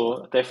cases,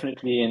 so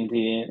definitely in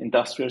the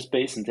industrial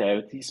space, in the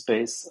IoT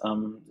space,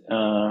 and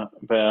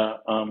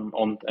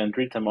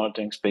real-time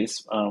monitoring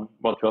space,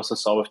 what we also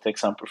saw with the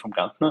example from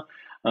Gantner,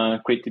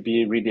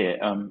 CrateDB really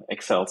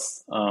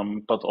excels,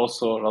 but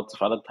also lots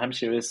of other time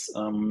series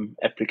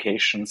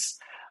applications,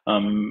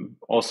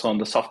 also on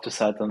the software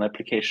side on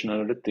application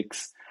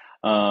analytics,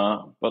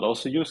 but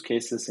also use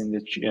cases in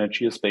the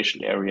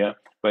geospatial area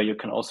where you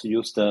can also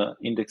use the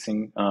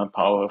indexing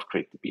power of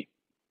CrateDB.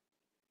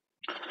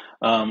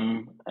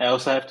 I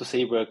also have to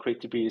say where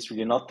CrateDB is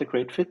really not the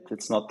great fit.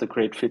 It's not the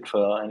great fit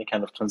for any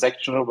kind of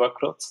transactional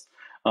workloads,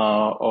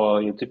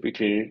 or you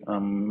typically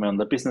on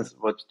the business,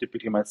 what you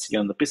typically might see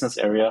on the business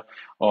area,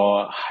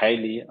 or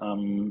highly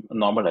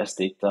normalized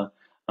data,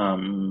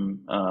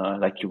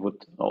 like you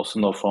would also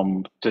know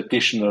from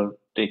traditional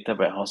data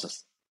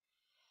warehouses.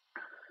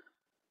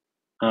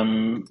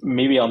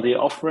 Maybe on the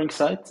offering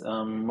side,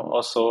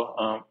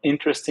 also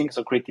interesting.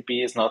 So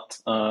CrateDB is not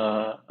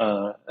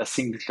a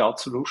single cloud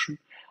solution,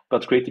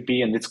 but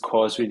CrateDB and its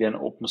core is really an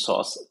open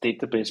source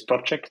database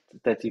project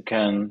that you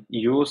can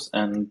use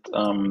and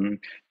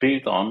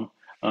build on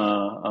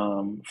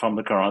from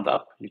the ground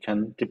up. You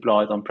can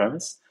deploy it on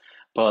premise.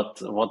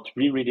 But what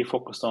we really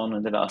focused on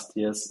in the last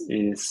years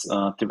is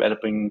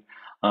developing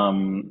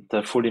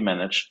the fully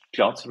managed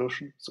cloud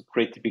solution, so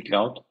CrateDB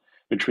Cloud,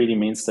 which really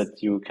means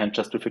that you can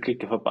just with a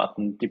click of a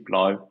button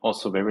deploy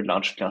also very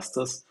large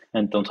clusters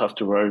and don't have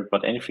to worry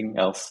about anything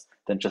else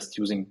than just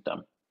using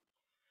them.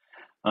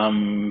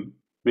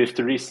 With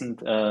the recent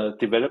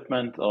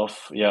development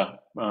of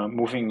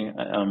moving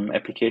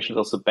applications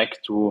also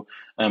back to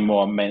a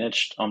more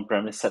managed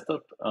on-premise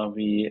setup,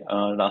 we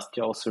last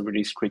year also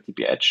released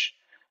CrateDB Edge,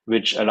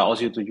 which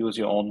allows you to use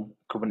your own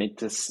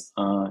Kubernetes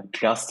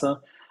cluster,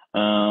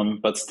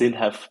 but still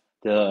have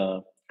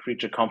the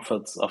creature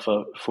comforts of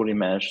a fully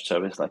managed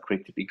service like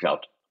CrateDB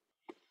Cloud.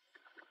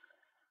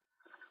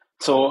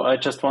 So I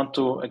just want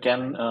to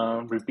again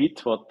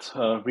repeat what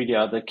really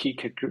are the key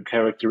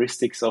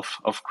characteristics of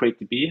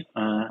CrateDB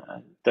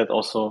that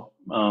also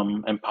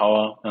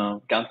empower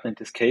Gantner in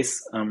this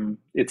case.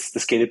 It's the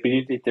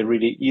scalability, the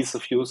really ease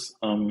of use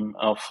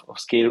of a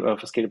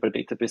scalable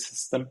database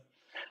system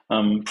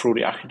through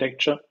the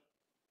architecture.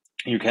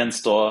 You can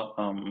store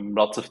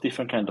lots of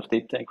different kinds of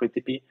data in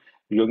CrateDB.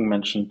 Jürgen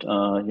mentioned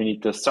you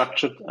need the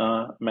structured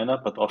manner,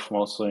 but often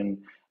also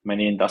in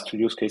many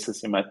industrial use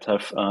cases, you might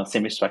have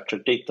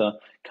semi-structured data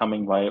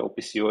coming via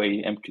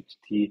OPC-UA,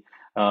 MQTT.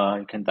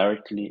 You can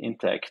directly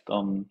interact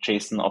on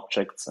JSON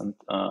objects and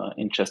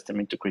ingest them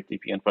into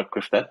CrateDB and work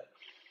with that.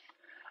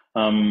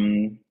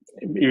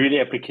 Really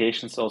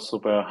applications also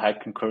where high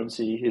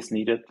concurrency is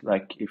needed.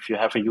 Like if you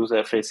have a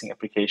user-facing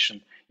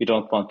application, you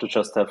don't want to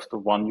just have the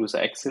one user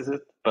access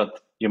it,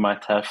 but you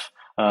might have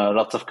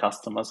lots of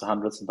customers,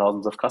 hundreds and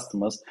thousands of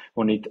customers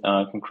who need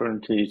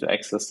concurrently to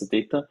access the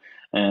data.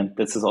 And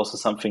this is also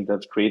something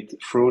that Crate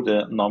through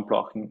the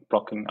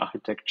non-blocking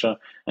architecture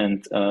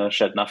and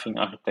shared nothing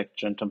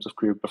architecture in terms of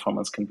query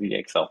performance can really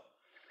excel.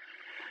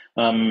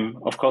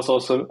 Of course,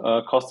 also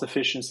cost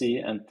efficiency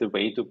and the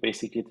way to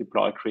basically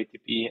deploy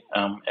CrateDB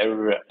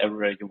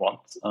everywhere you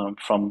want,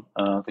 from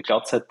the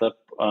cloud setup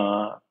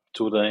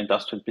to the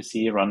industrial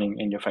PC running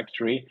in your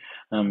factory.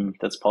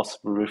 That's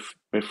possible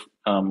with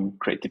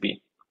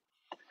CrateDB.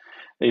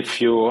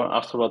 If you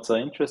afterwards are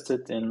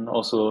interested in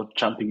also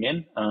jumping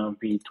in,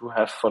 we do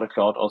have for the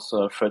cloud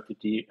also a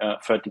 30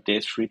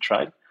 days free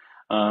trial.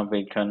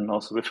 We can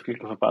also with a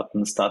click of a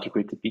button start a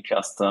CrateDB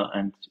cluster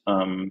and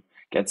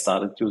get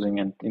started using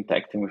and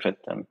interacting with it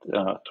and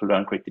to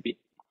learn CrateDB.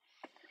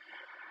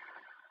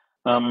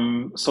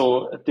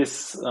 So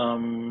this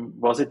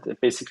was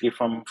it basically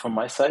from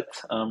my side.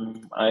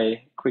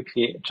 I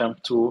quickly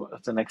jump to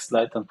the next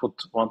slide and would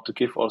want to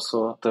give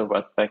also the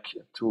word back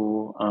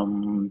to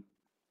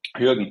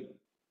Jürgen.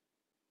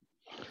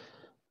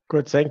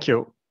 Good, thank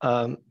you.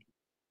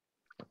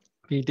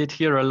 we did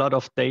hear a lot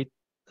of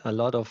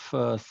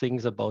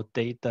things about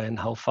data and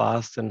how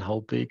fast and how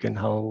big and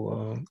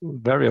how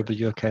variable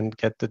you can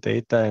get the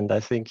data. And I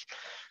think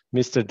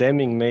Mr.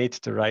 Deming made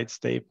the right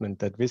statement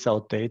that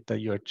without data,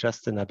 you're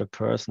just another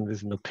person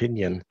with an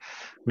opinion.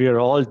 We are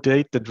all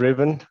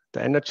data-driven.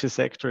 The energy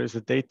sector is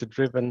a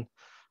data-driven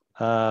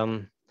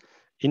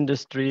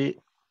industry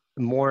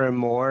more and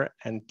more,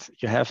 and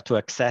you have to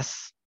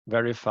access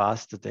very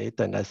fast the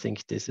data. And I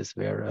think this is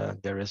where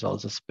there is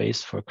also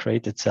space for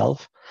Crate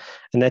itself.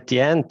 And at the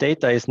end,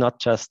 data is not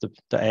just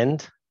the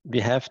end. We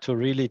have to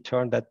really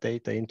turn that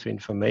data into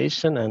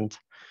information and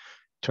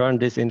turn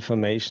this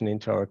information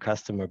into our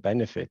customer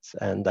benefits.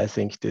 And I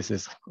think this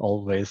is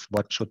always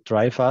what should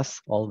drive us,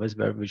 always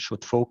where we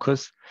should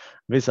focus.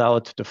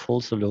 Without the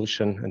full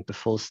solution and the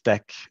full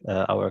stack,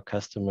 our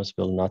customers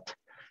will not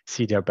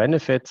see their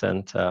benefits.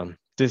 And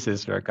this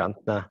is where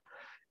Gantner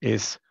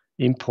is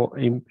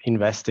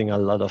investing a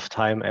lot of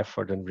time,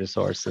 effort, and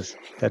resources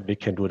that we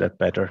can do that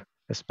better,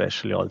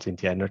 especially also in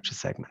the energy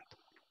segment.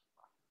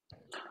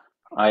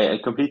 I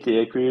completely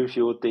agree with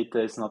you.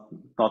 Data is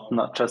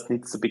not just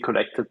needs to be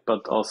collected,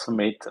 but also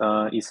made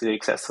easily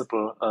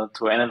accessible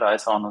to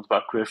analyze on and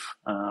work with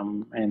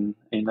in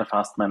a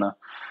fast manner.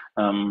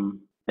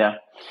 Yeah.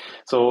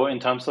 So in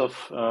terms of,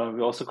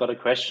 we also got a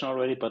question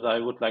already, but I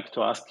would like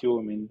to ask you.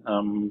 I mean,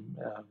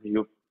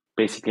 you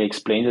basically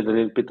explained it a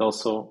little bit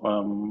also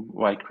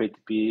why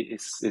CrateDB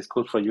is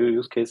good for your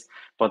use case,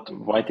 but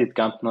why did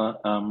Gantner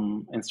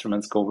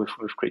Instruments go with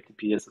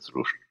CrateDB as a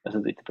solution, as a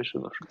database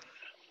solution?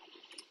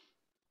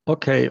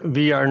 Okay,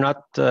 we are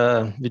not,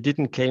 we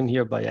didn't came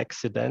here by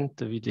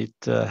accident. We did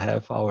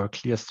have our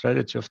clear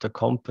strategy of the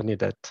company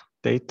that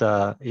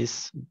data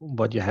is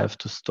what you have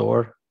to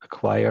store,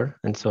 acquire,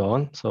 and so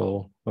on.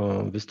 So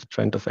with the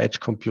trend of edge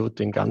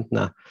computing,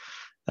 Gantner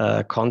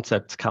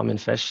concepts come in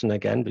fashion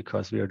again,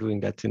 because we are doing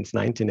that since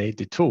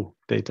 1982,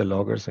 data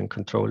loggers and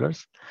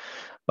controllers.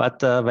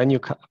 But when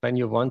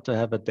you want to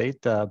have a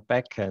data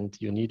backend,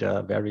 you need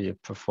a very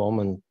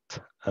performant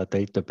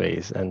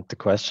database. And the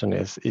question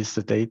is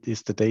the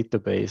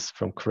database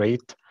from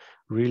Crate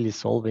really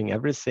solving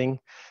everything?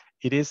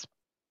 It is,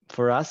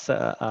 for us,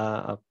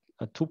 a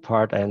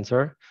two-part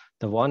answer.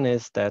 The one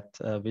is that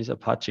with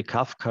Apache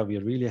Kafka, we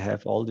really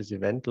have all these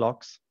event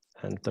logs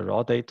and the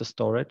raw data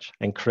storage.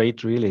 And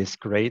Crate really is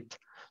great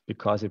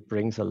because it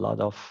brings a lot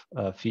of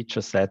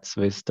feature sets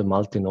with the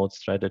multi-node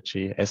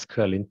strategy,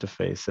 SQL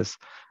interfaces,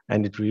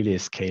 and it really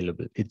is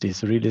scalable. It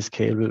is really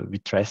scalable. We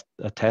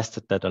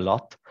tested that a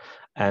lot,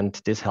 and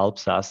this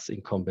helps us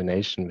in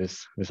combination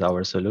with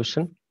our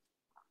solution.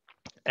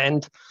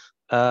 And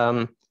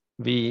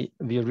we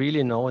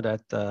really know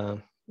that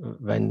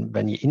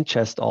when you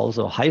ingest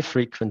also high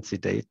frequency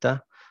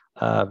data,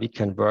 we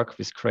can work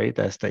with Crate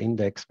as the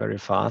index very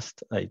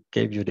fast. I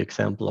gave you the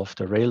example of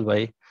the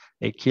railway,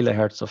 8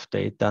 kilohertz of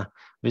data.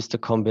 With the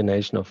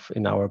combination of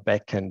in our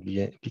backend,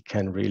 we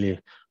can really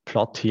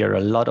plot here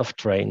a lot of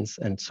trains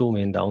and zoom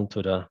in down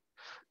to the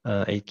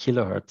 8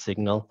 kilohertz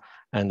signal.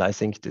 And I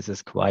think this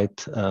is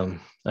quite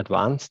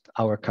advanced.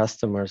 Our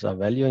customers are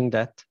valuing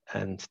that,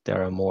 and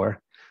there are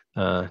more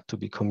to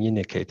be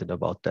communicated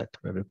about that,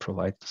 where we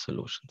provide the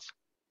solutions.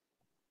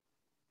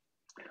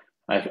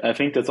 I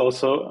think that's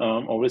also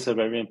always a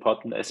very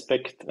important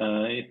aspect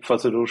for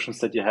solutions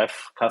that you have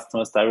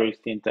customers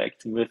directly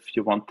interacting with.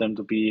 You want them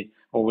to be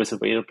always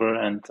available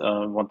and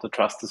want to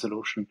trust the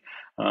solution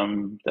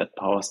that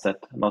powers that,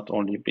 not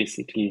only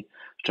basically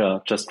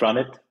to just run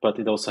it, but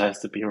it also has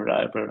to be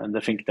reliable. And I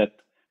think that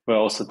where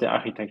also the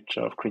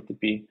architecture of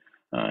CrateDB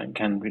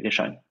can really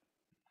shine.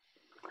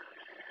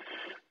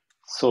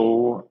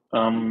 So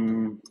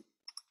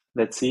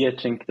let's see, I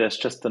think there's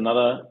just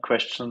another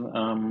question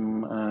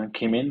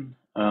came in.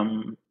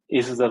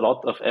 Is it a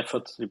lot of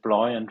effort to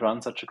deploy and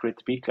run such a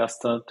CrateDB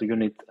cluster? Do you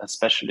need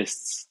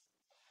specialists?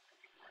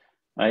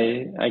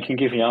 I can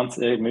give you an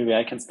answer. Maybe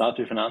I can start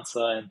with an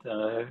answer, and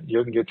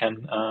Jürgen, you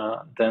can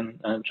then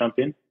jump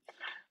in.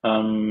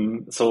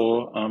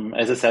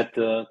 As I said,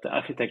 the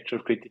architecture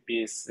of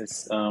CrateDB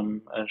is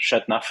a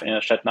shared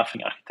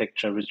nothing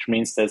architecture, which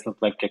means there's not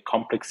like a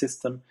complex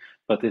system,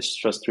 but it's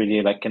just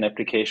really like an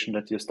application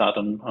that you start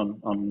on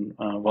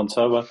one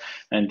server,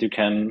 and you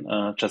can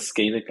just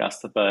scale the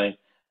cluster by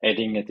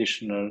adding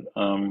additional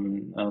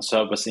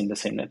servers in the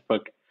same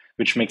network,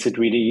 which makes it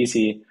really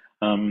easy.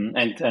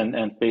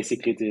 And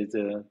basically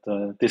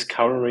the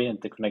discovery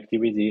and the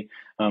connectivity,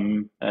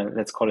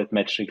 let's call it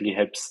magically,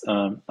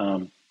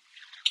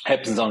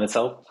 happens on its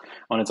own.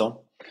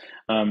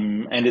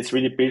 And it's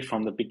really built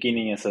from the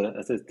beginning as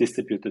a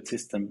distributed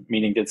system,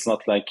 meaning that it's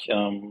not like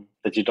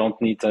that you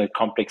don't need a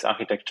complex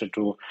architecture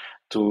to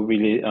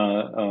really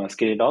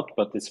scale it out,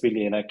 but it's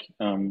really like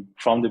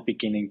from the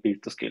beginning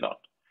built to scale out.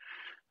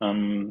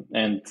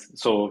 And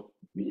so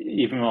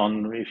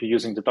even if you're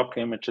using the Docker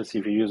images,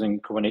 if you're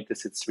using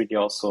Kubernetes, it's really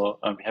also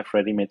we have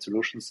ready-made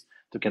solutions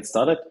to get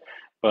started.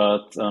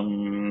 But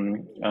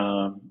even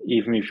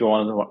if you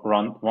want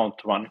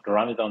to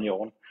run it on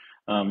your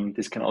own,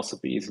 this can also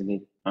be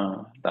easily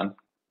done.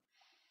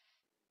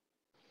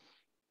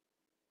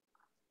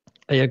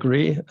 I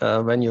agree.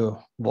 When you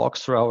walk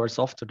through our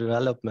software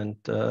development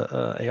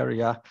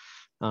area,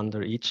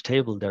 under each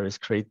table there is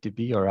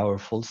CrateDB or our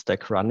full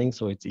stack running,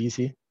 so it's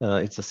easy.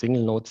 It's a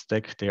single node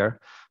stack there,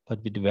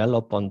 but we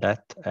develop on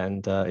that,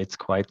 and it's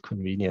quite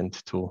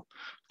convenient to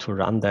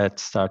run that,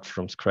 start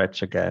from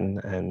scratch again,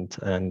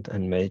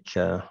 and make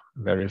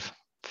very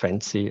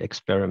fancy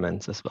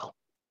experiments as well.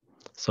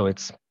 So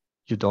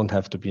you don't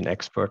have to be an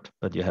expert,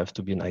 but you have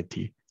to be an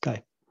IT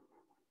guy.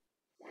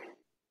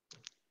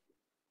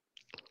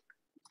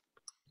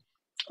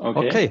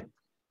 Okay.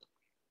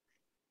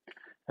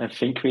 I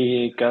think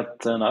we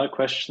got another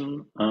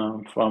question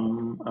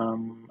from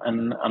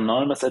an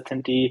anonymous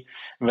attendee.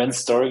 When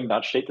storing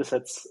large data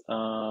sets,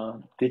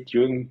 did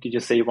you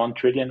say 1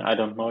 trillion? I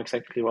don't know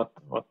exactly what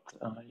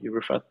you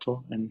referred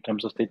to in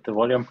terms of data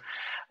volume.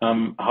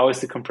 How is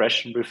the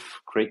compression with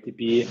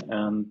CrateDB,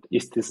 and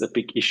is this a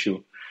big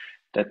issue?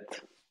 That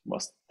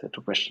was the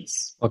 2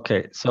 questions.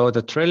 Okay, so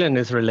the trillion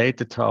is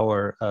related to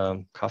our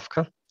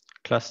Kafka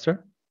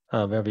cluster,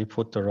 where we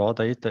put the raw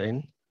data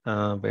in.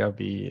 Where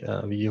we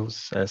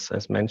use,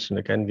 as mentioned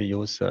again, we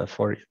use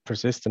for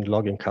persistent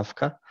logging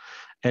Kafka,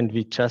 and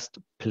we just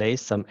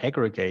place some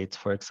aggregates,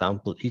 for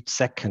example, each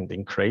second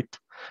in Crate.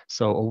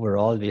 So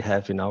overall, we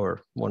have in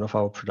one of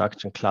our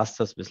production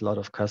clusters with a lot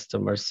of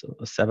customers,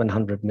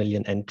 700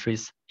 million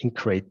entries in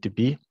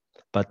CrateDB.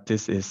 But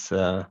this is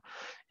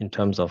in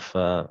terms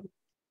of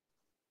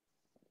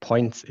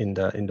points in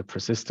the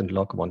persistent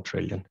log 1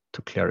 trillion,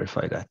 to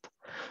clarify that.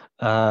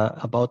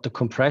 About the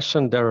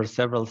compression, there are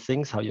several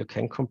things how you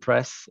can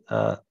compress,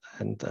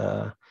 and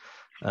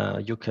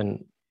you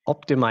can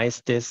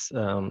optimize this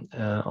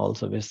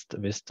also with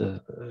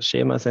the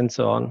schemas and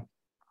so on.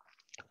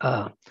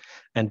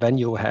 And when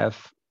you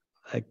have,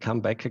 I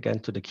come back again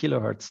to the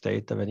kilohertz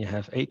data, when you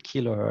have 8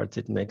 kilohertz,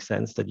 it makes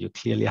sense that you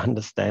clearly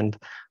understand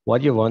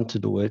what you want to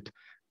do it,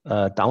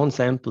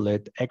 downsample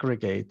it,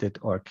 aggregate it,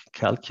 or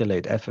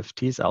calculate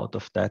FFTs out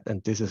of that.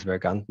 And this is where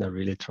Gantner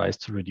really tries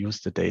to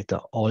reduce the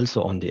data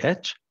also on the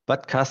edge.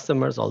 But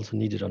customers also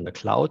need it on the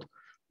cloud,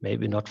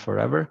 maybe not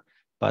forever,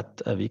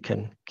 but we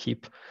can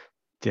keep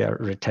their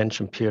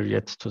retention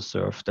period to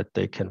serve that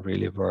they can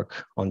really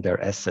work on their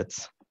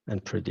assets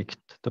and predict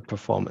the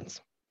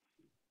performance.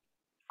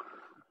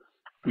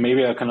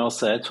 Maybe I can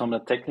also add from the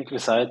technical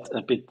side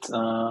a bit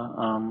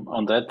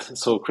on that.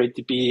 So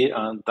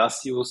CrateDB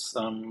does use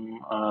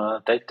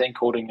data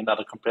encoding and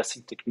other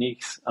compressing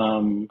techniques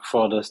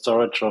for the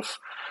storage of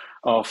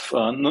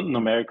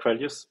numeric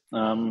values,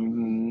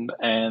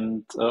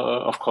 and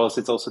of course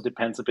it also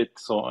depends a bit.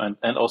 So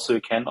and also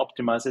you can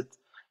optimize it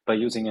by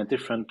using a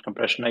different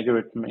compression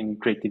algorithm in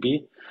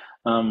CrateDB,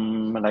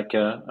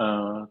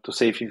 to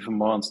save even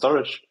more on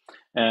storage.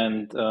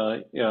 And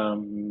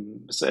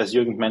so as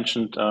Jürgen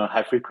mentioned,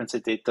 high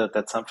frequency data,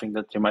 that's something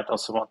that you might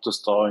also want to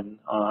store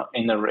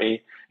in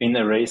arrays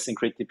in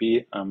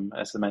CrateDB.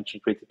 As I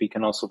mentioned, CrateDB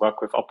can also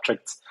work with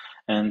objects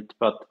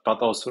but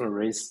also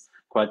arrays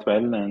quite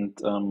well. And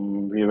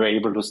we were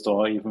able to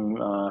store even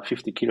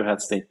 50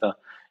 kilohertz data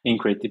in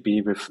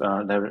CrateDB with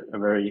a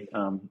very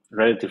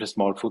relatively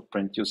small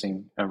footprint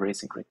using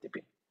arrays in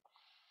CrateDB.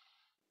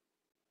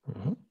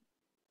 Mm-hmm.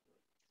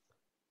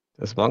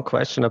 There's one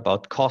question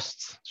about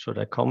costs. Should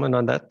I comment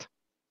on that?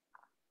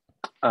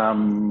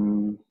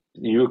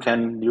 You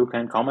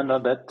can comment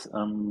on that.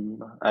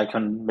 I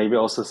can maybe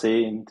also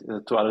say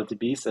to other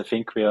DBs, I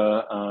think we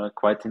are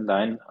quite in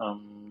line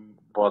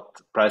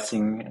what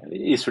pricing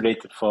is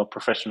related for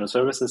professional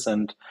services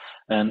and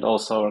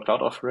also our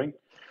cloud offering.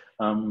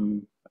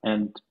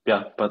 And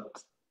yeah,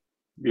 but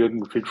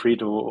Jürgen, feel free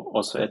to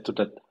also add to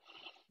that.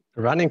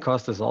 Running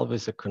cost is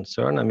always a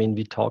concern. I mean,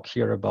 we talk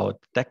here about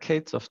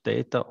decades of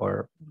data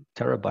or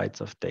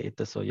terabytes of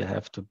data. So you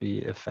have to be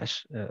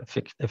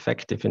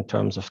effective in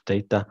terms of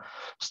data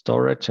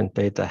storage and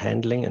data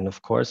handling. And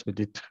of course, we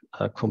did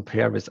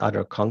compare with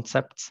other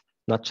concepts,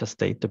 not just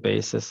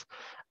databases.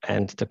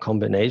 And the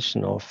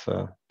combination of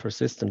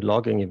persistent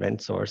logging, event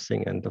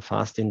sourcing, and the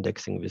fast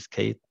indexing with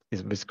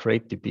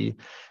CrateDB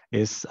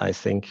is, I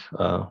think,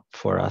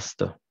 for us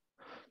the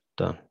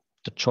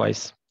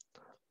choice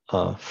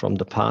from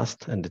the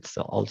past, and it's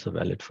also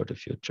valid for the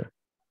future.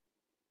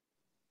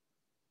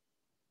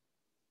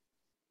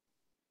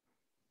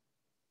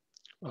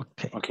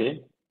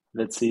 Okay.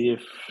 Let's see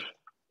if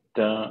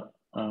there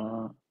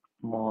are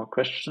more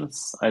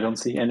questions. I don't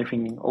see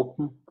anything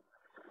open.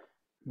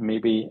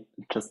 Maybe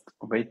just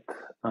wait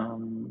a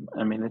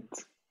minute.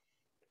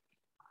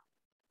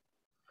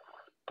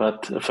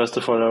 But first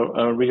of all,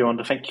 I really want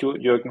to thank you,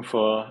 Jürgen,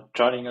 for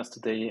joining us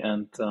today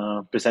and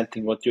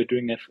presenting what you're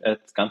doing at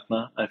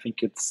Gantner. I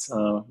think it's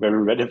very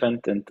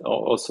relevant and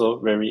also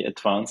very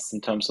advanced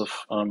in terms of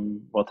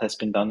what has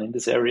been done in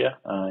this area.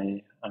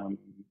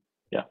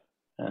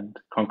 And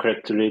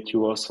congratulate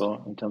you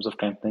also in terms of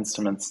Gantner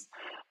Instruments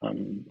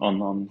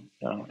on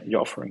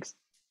your offerings.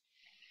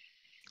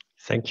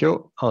 Thank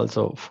you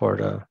also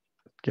for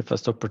give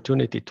us the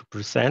opportunity to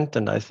present.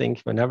 And I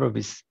think whenever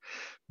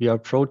we are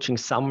approaching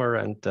summer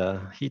and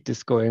the heat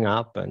is going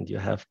up and you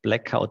have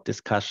blackout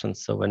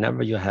discussions. So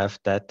whenever you have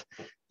that,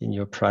 in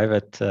your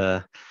private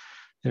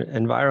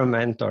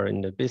environment or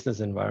in the business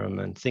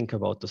environment, think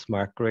about the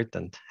smart grid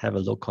and have a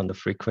look on the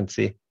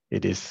frequency.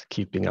 It is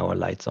keeping our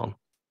lights on.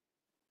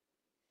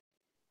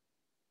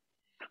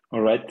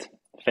 All right.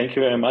 Thank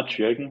you very much,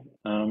 Jürgen.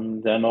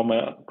 There are no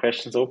more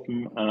questions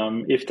open.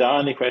 If there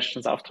are any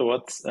questions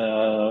afterwards,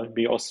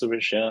 we also will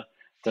share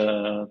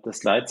the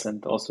slides,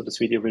 and also this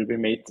video will be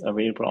made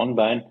available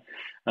online.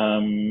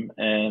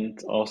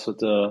 And also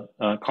the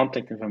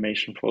contact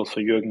information for also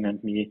Jürgen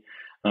and me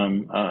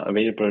are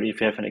available.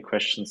 If you have any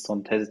questions,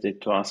 don't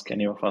hesitate to ask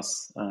any of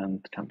us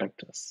and come back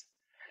to us.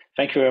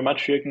 Thank you very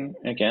much, Jürgen,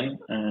 again,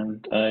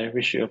 and I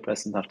wish you a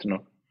pleasant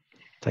afternoon.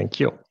 Thank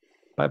you.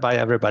 Bye-bye,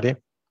 everybody.